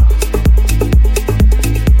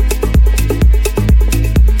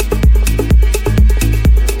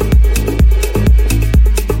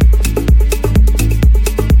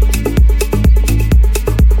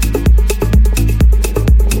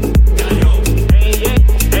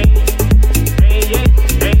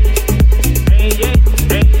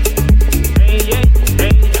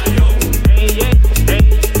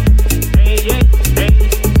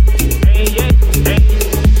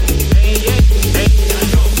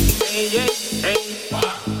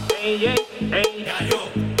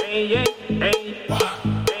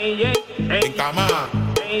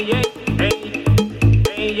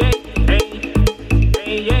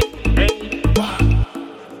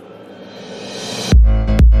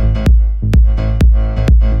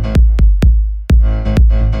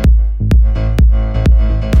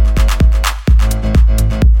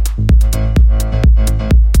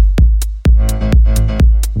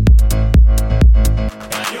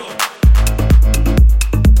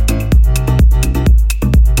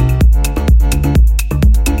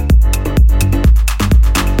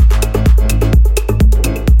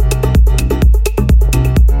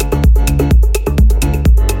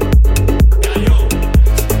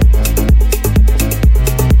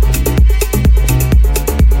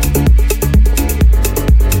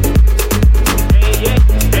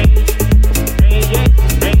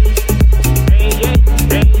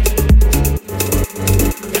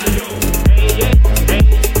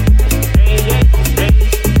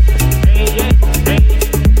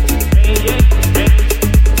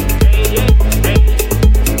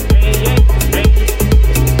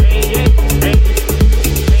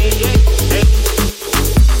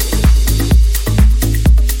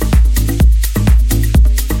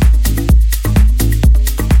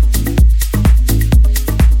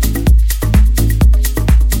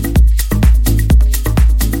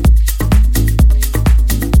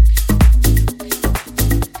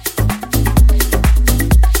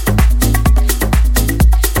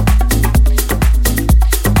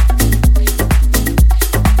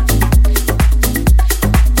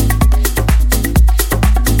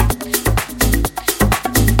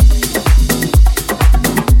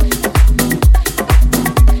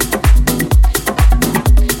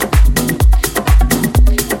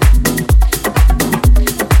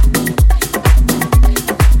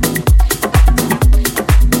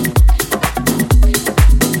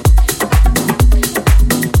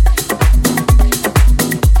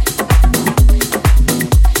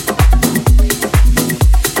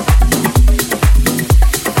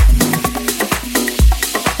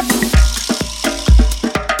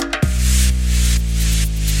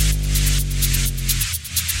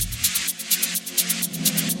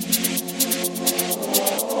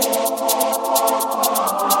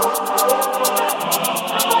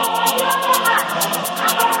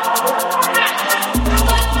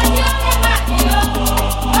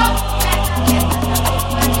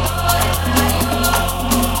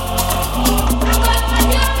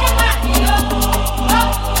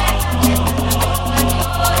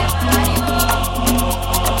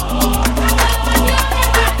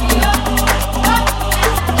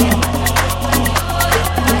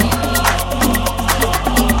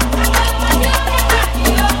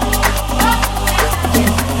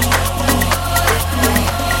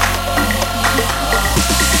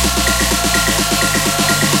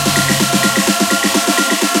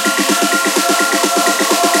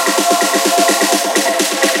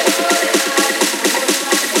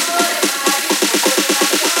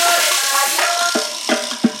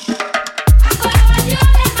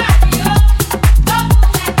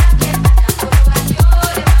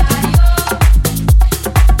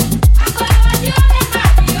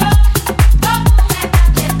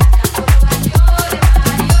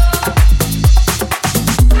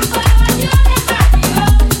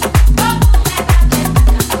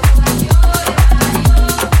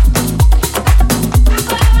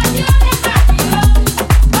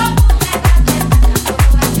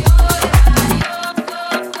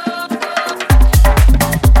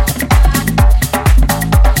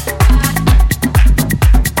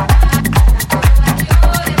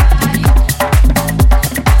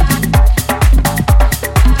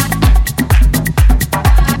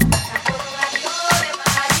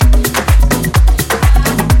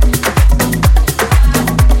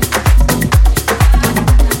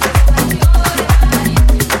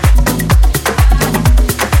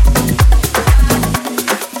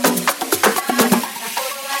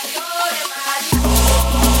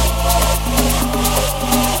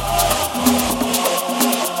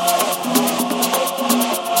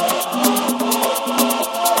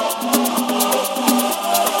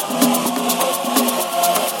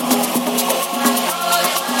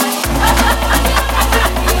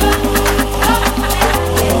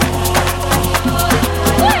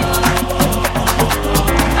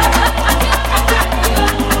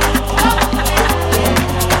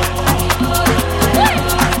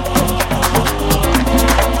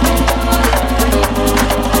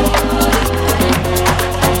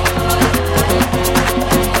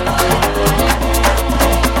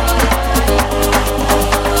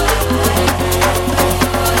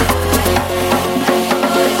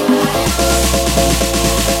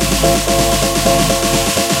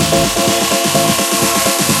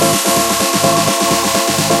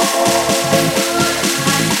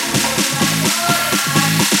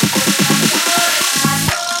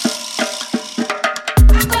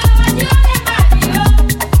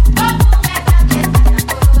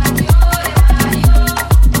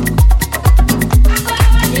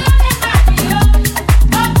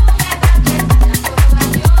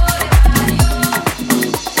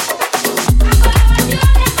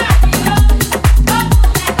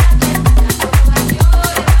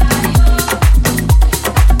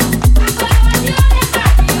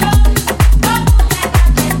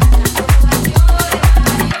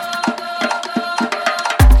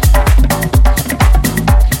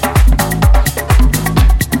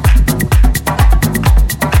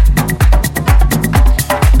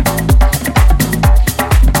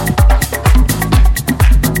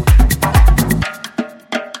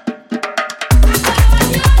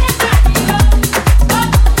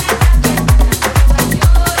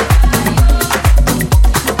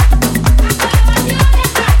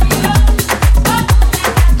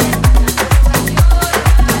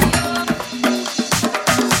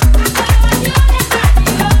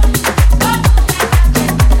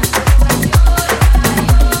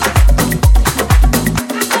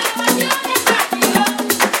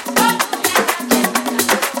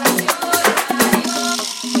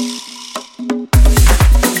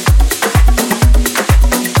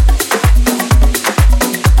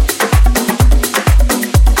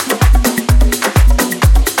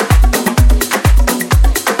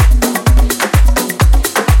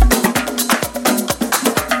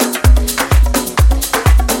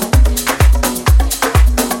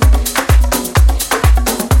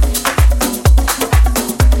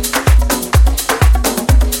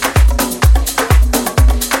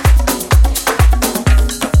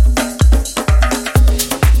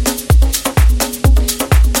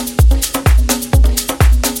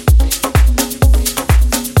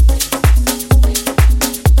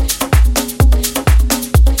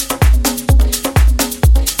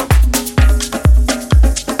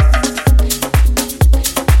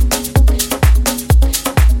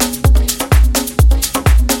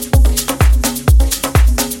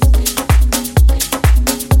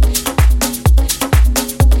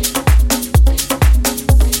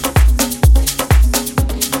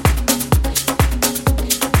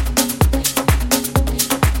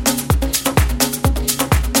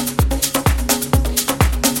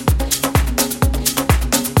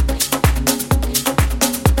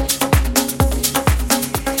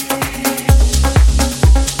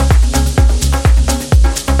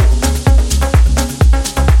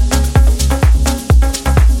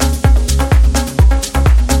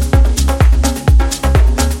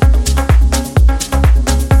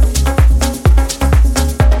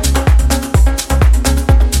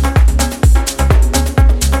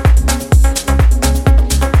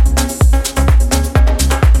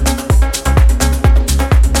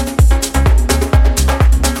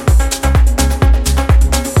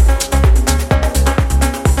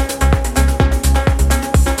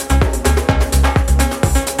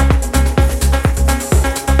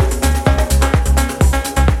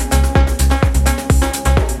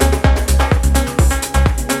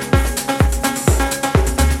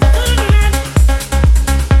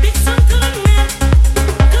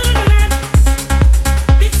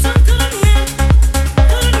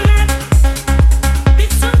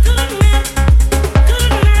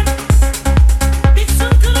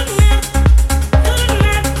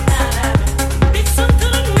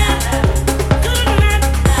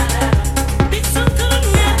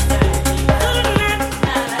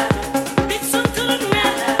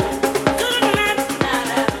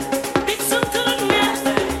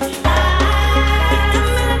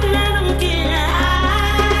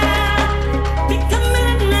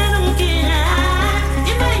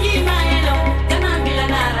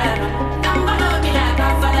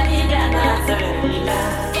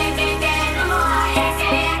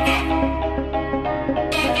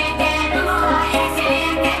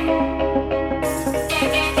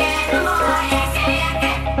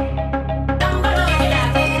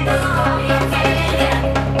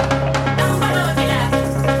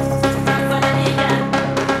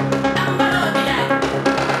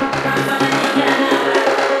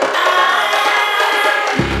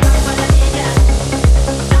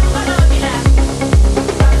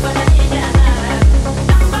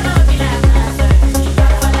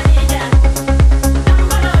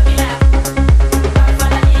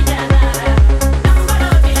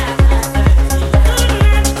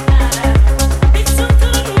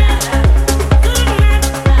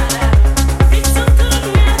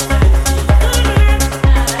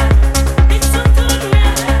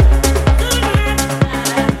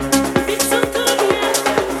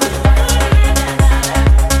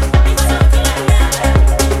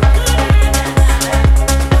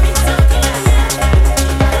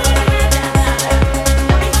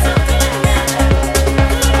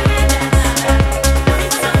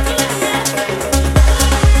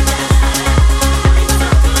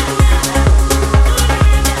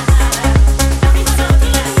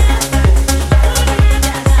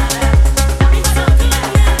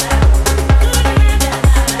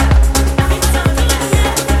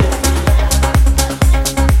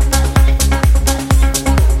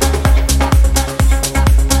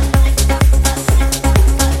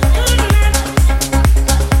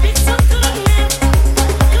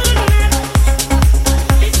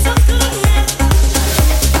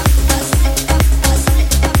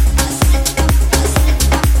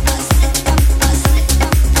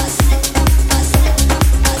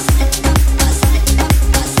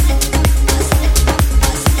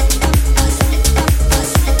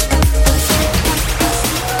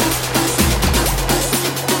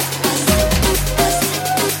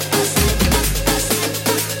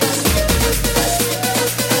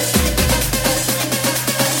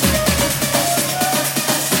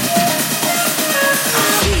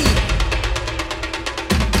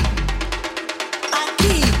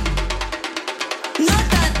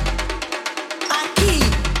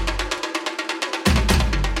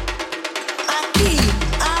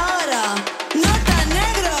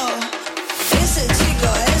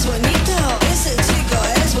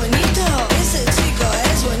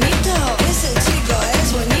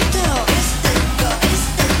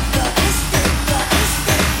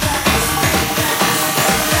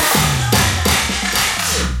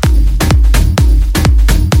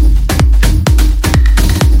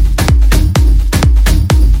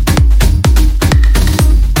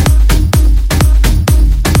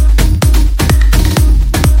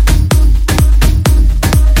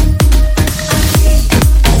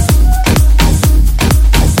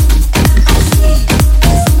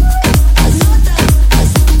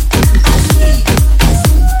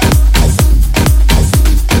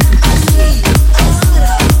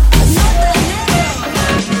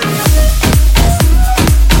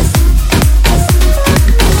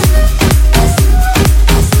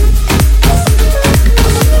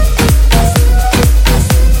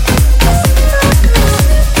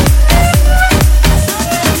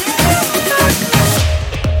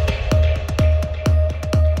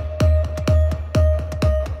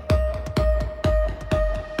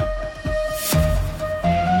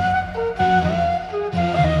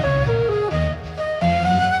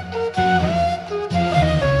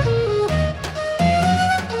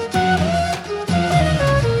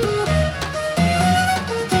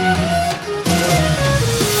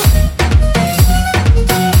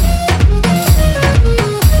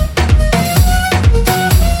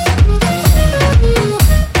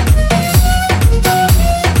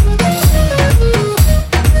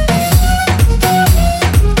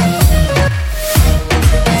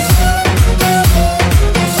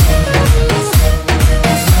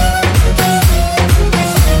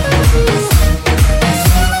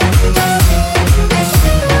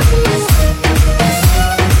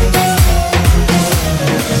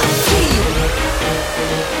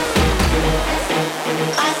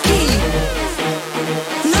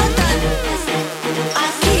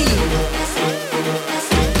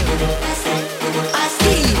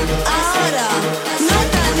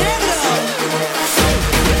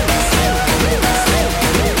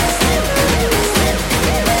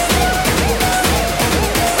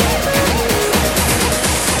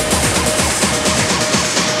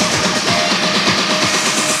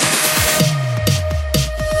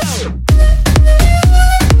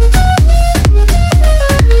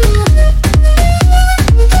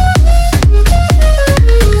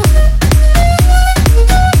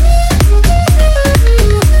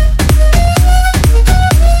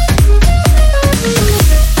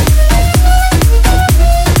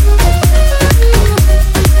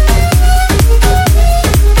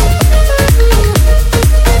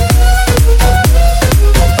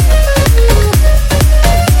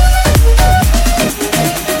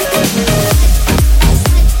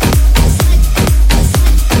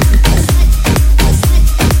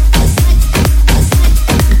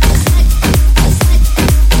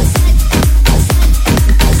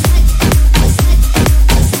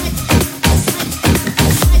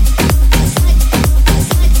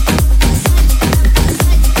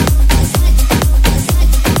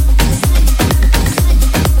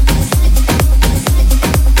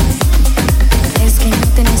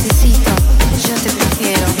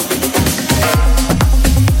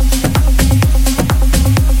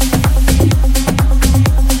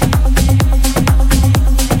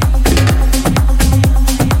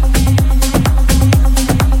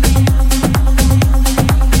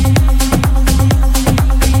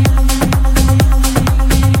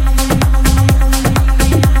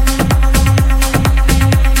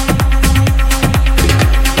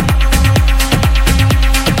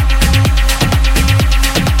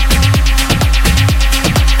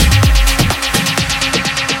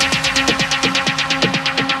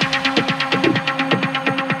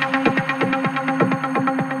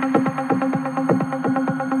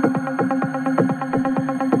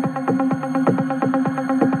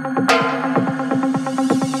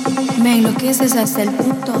 enloqueces hasta el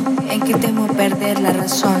punto en que temo perder la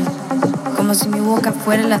razón, como si mi boca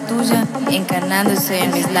fuera la tuya, encarnándose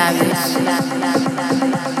en mis labios.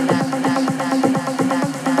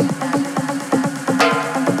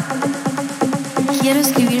 Quiero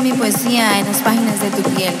escribir mi poesía en las páginas de tu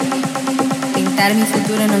piel, pintar mi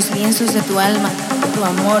futuro en los lienzos de tu alma. Tu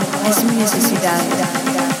amor es mi necesidad.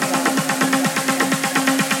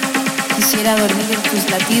 Quisiera dormir en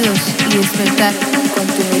tus latidos y despertar con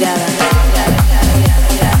tu mirada.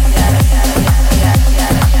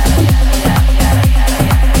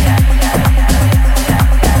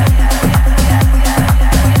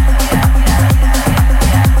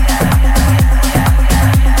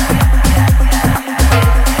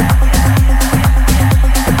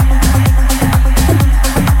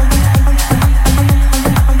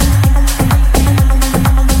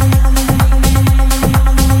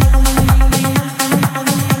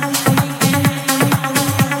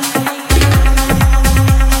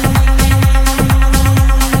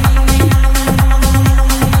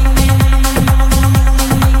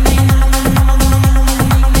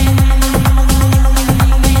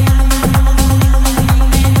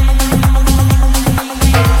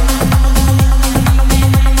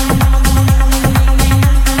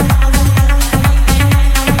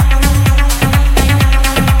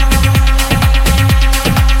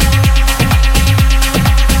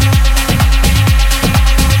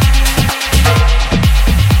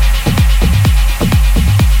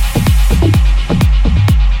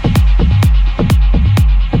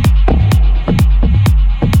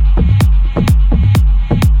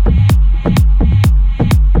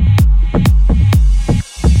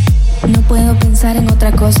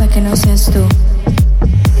 Que no seas tú.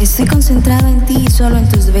 Estoy concentrada en ti y solo en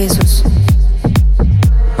tus besos.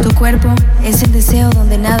 Tu cuerpo es el deseo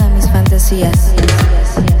donde nadan mis fantasías.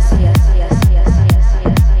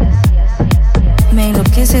 Me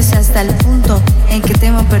enloqueces hasta el punto en que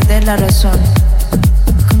temo perder la razón,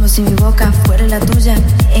 como si mi boca fuera la tuya,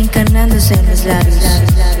 encarnándose en mis labios.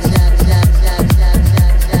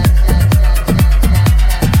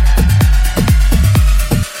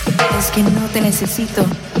 Es que no te necesito,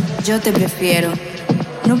 yo te prefiero.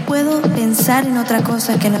 No puedo pensar en otra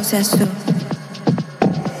cosa que no seas tú.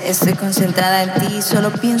 Estoy concentrada en ti y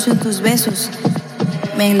solo pienso en tus besos.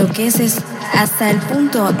 Me enloqueces hasta el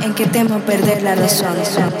punto en que temo perder la razón.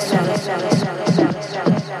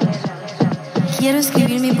 Quiero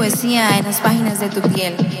escribir mi poesía en las páginas de tu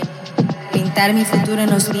piel, pintar mi futuro en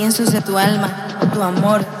los lienzos de tu alma. Tu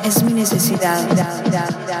amor es mi necesidad.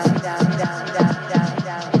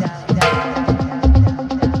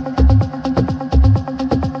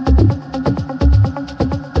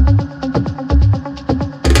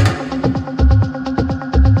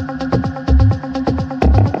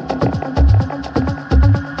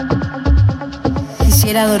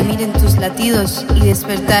 Quisiera dormir en tus latidos y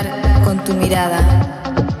despertar con tu mirada.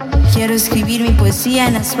 Quiero escribir mi poesía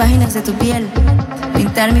en las páginas de tu piel,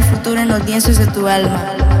 pintar mi futuro en los lienzos de tu alma.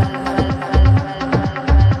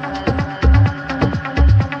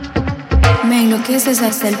 Me enloqueces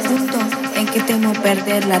hasta el punto en que temo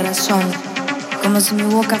perder la razón, como si mi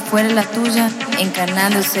boca fuera la tuya,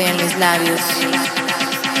 encarnándose en mis labios.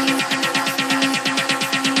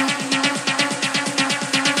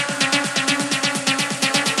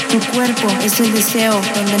 Tu cuerpo es el deseo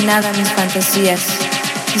donde nadan mis fantasías.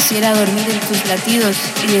 Quisiera dormir en tus latidos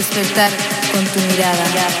y despertar con tu mirada.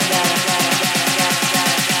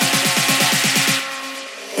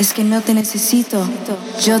 Es que no te necesito,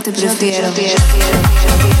 yo te prefiero.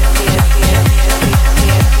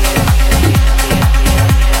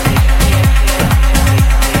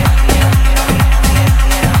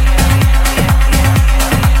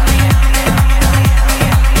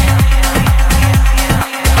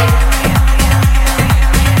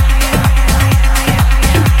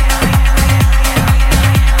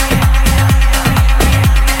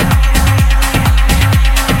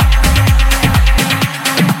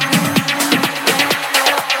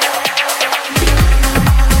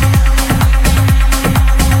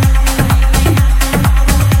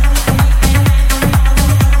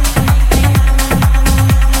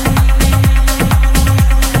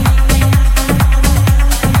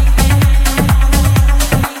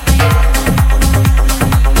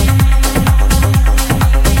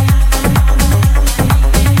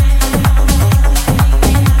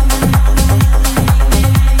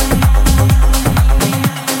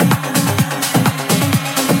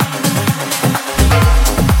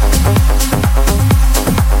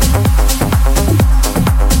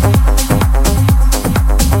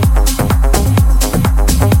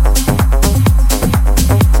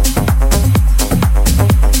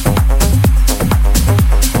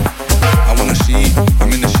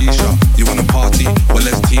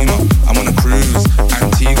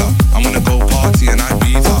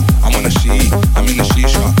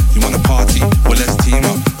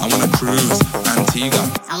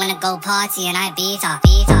 party in Ibiza,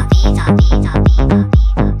 Ibiza, Ibiza, Ibiza,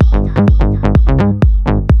 Ibiza.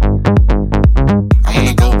 I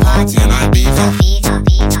wanna go party in Ibiza, Ibiza,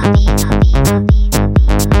 Ibiza, Ibiza, Ibiza.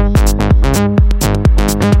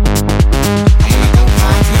 I wanna go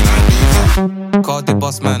party in Ibiza. Called the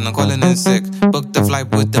boss man, I'm calling in sick. Booked the flight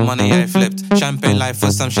with the money I flipped. Champagne life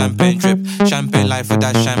for some champagne trip. Champagne life for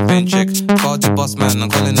that champagne chick. Called the boss man, I'm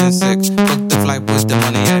calling in sick. Booked the flight with the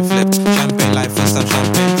money I flipped. Champagne life for some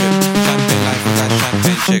champagne trip. Champagne life for that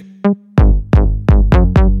champagne chick.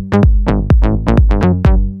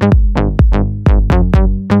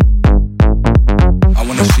 I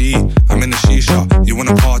wanna see, I'm in a shisha. You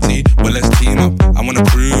wanna party? Well, let's team up. I wanna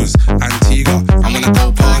cruise, Antigua. I wanna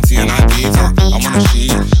go party in Ibiza. I wanna see,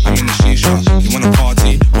 I'm in a shisha. You wanna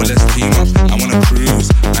party? Well, let's team up. I wanna cruise,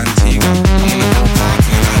 Antigua. I wanna go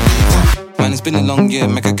party in Ibiza. Man, it's been a long year,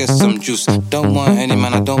 make I get some juice. Don't want any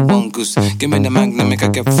man, I don't want goose. Give me the magnum, make I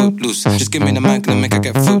get footloose. Just give me the magnum, make I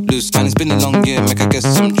get footloose. Man, it's been a long year, make I get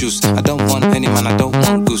some juice. I don't want any man, I don't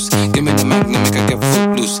want goose. Give me the magnum, make I get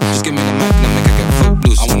footloose. Just give me the magnum, make I get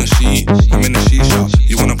footloose. I wanna see, I'm in a shisha.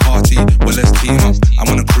 You wanna party? Well, let's team up. I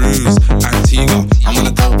wanna cruise, Antigua. I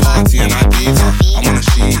wanna go party in Ibiza. I wanna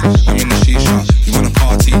see, I'm in a shisha. You wanna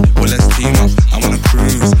party? Well, let's team up. I wanna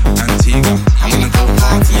cruise, Antigua. I wanna go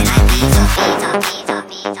party in Ibiza.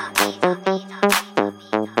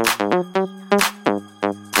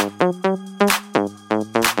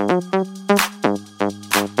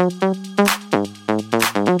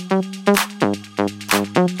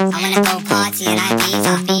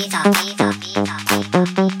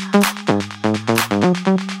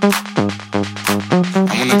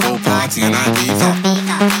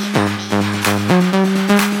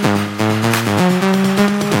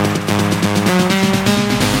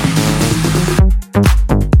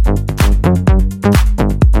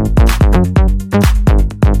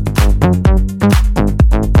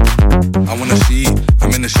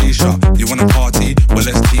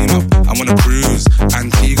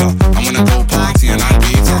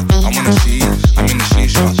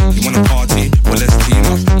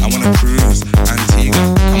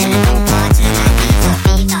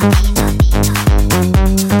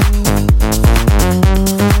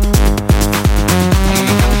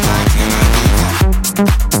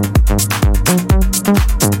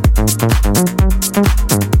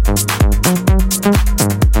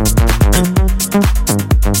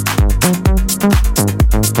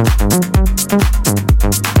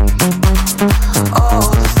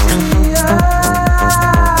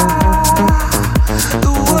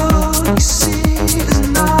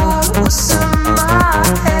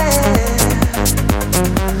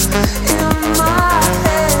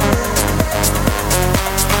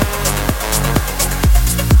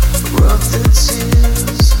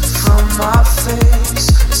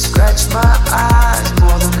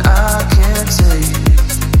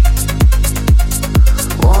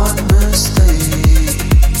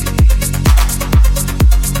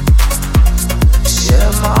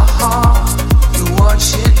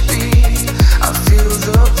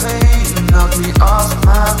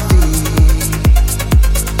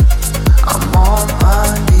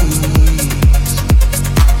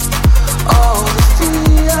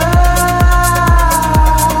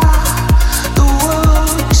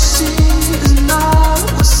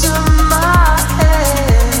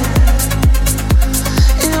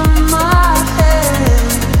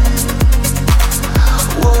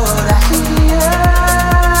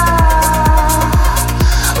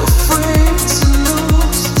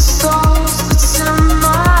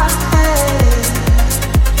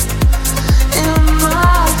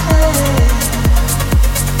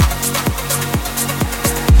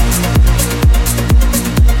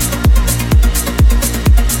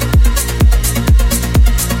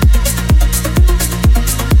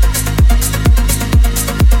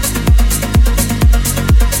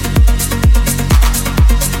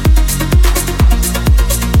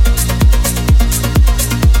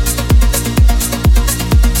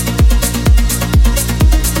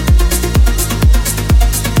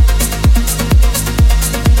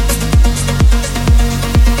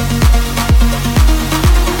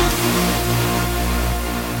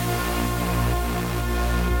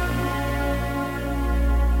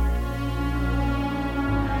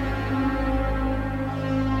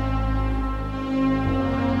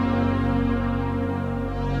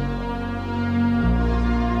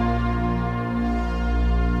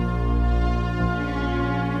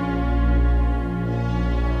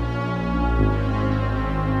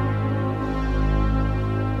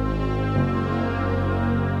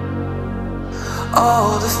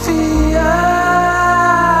 all the fear,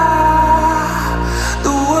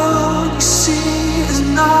 the world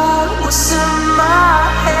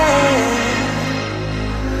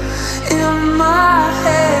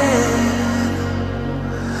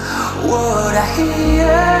what I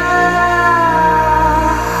hear.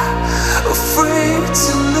 Afraid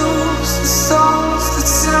to lose the songs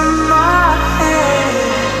that's in my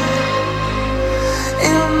head.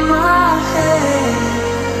 In my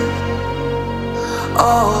head,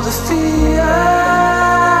 all the fear.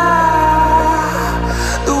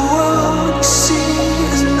 The world you see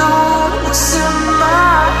is not what's in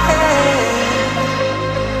my head.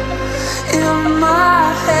 In my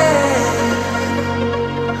head,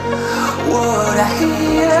 what I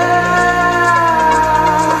hear.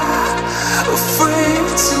 Afraid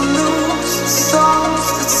to lose the songs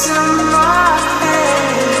that's in my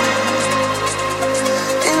head.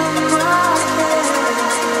 In my head.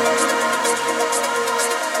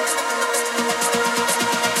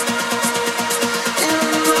 In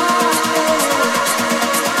my head.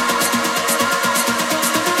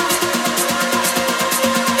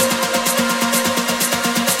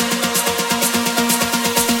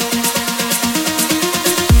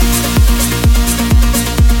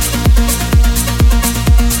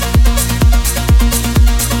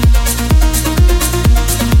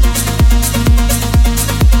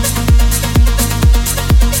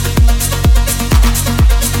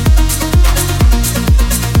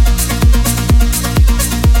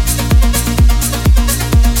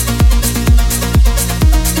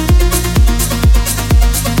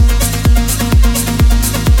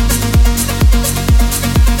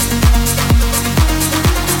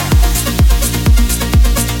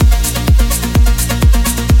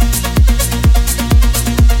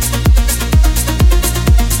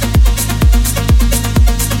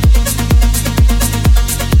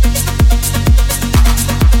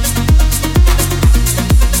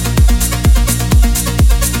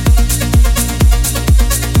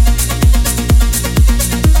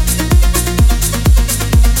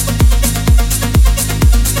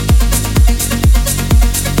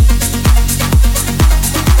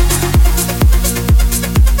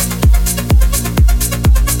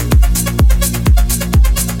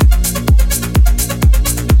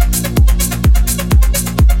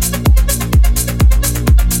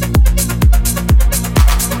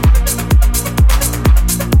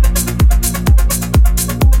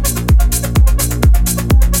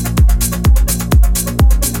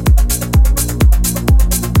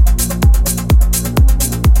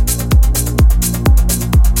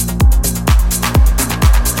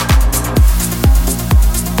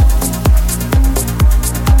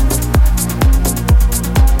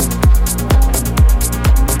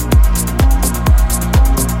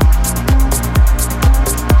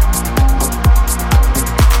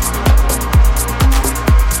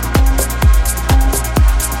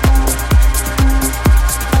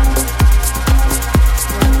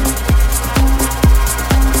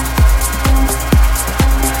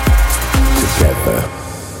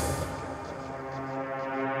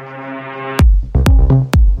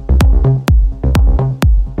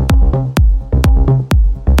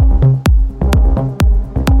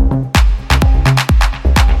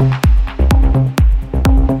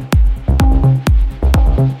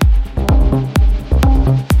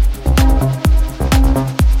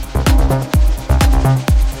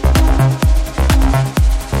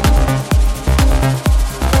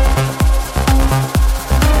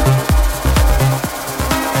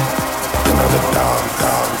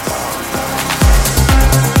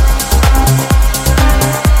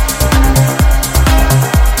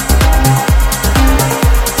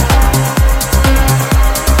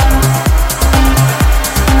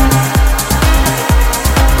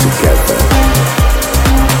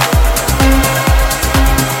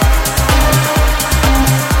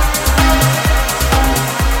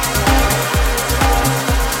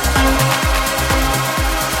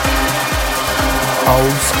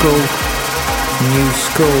 Old school, new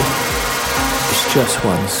school, it's just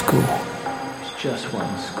one school. It's just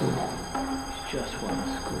one school. It's just one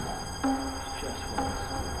school. It's just one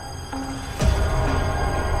school.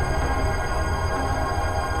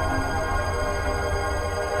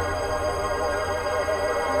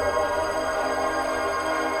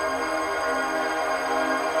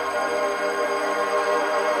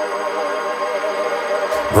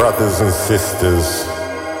 Brothers and sisters,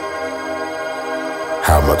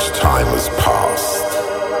 how much time has passed.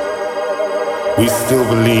 We still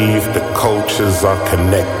believe that cultures are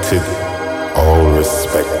connected, all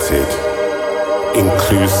respected,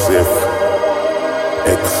 inclusive,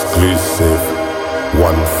 exclusive,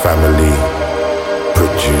 one family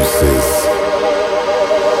produces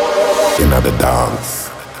another dance.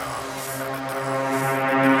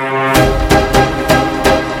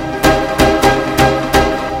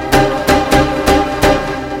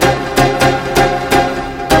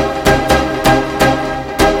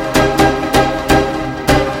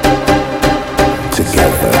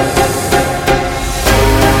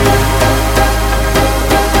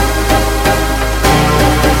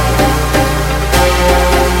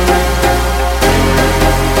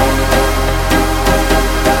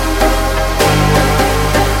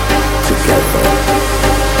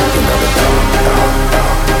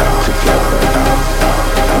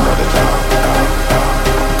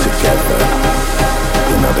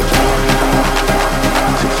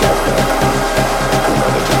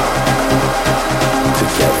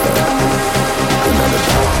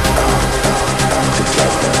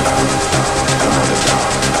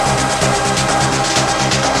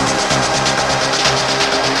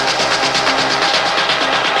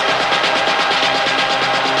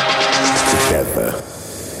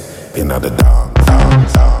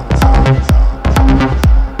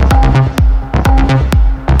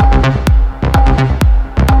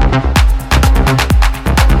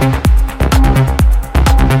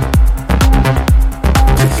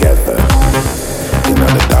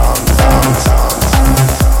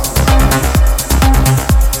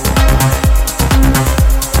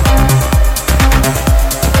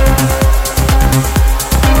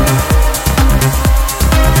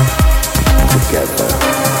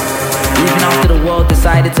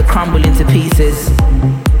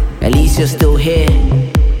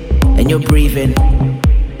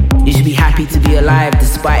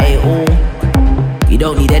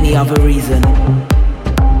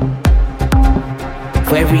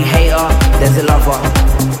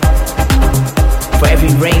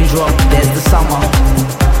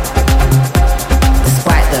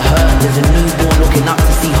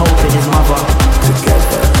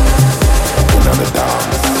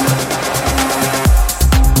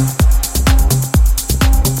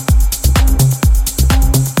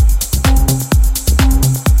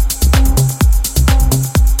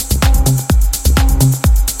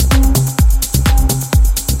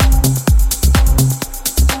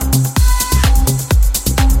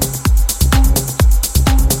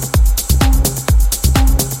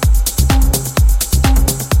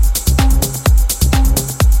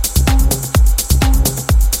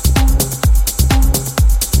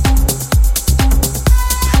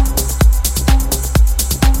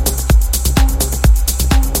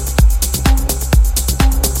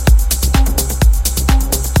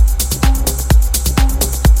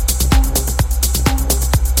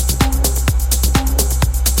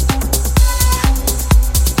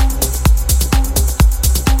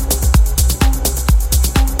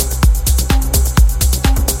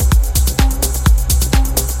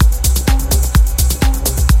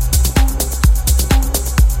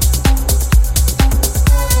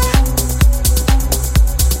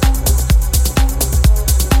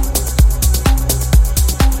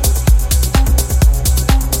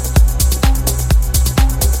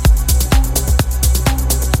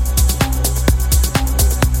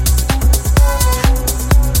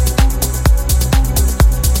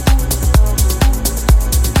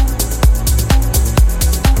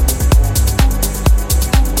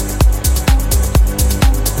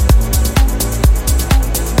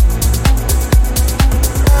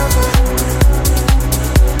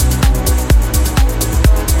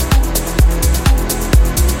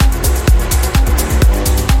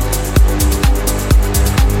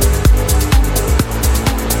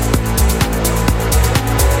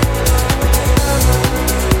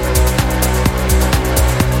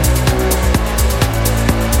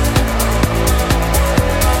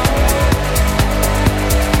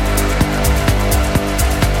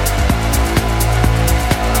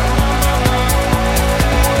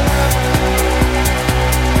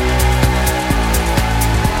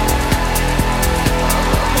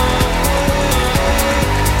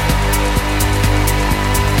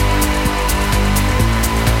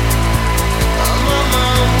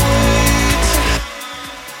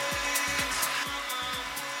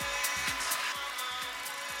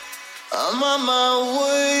 I'm on my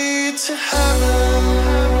way to heaven.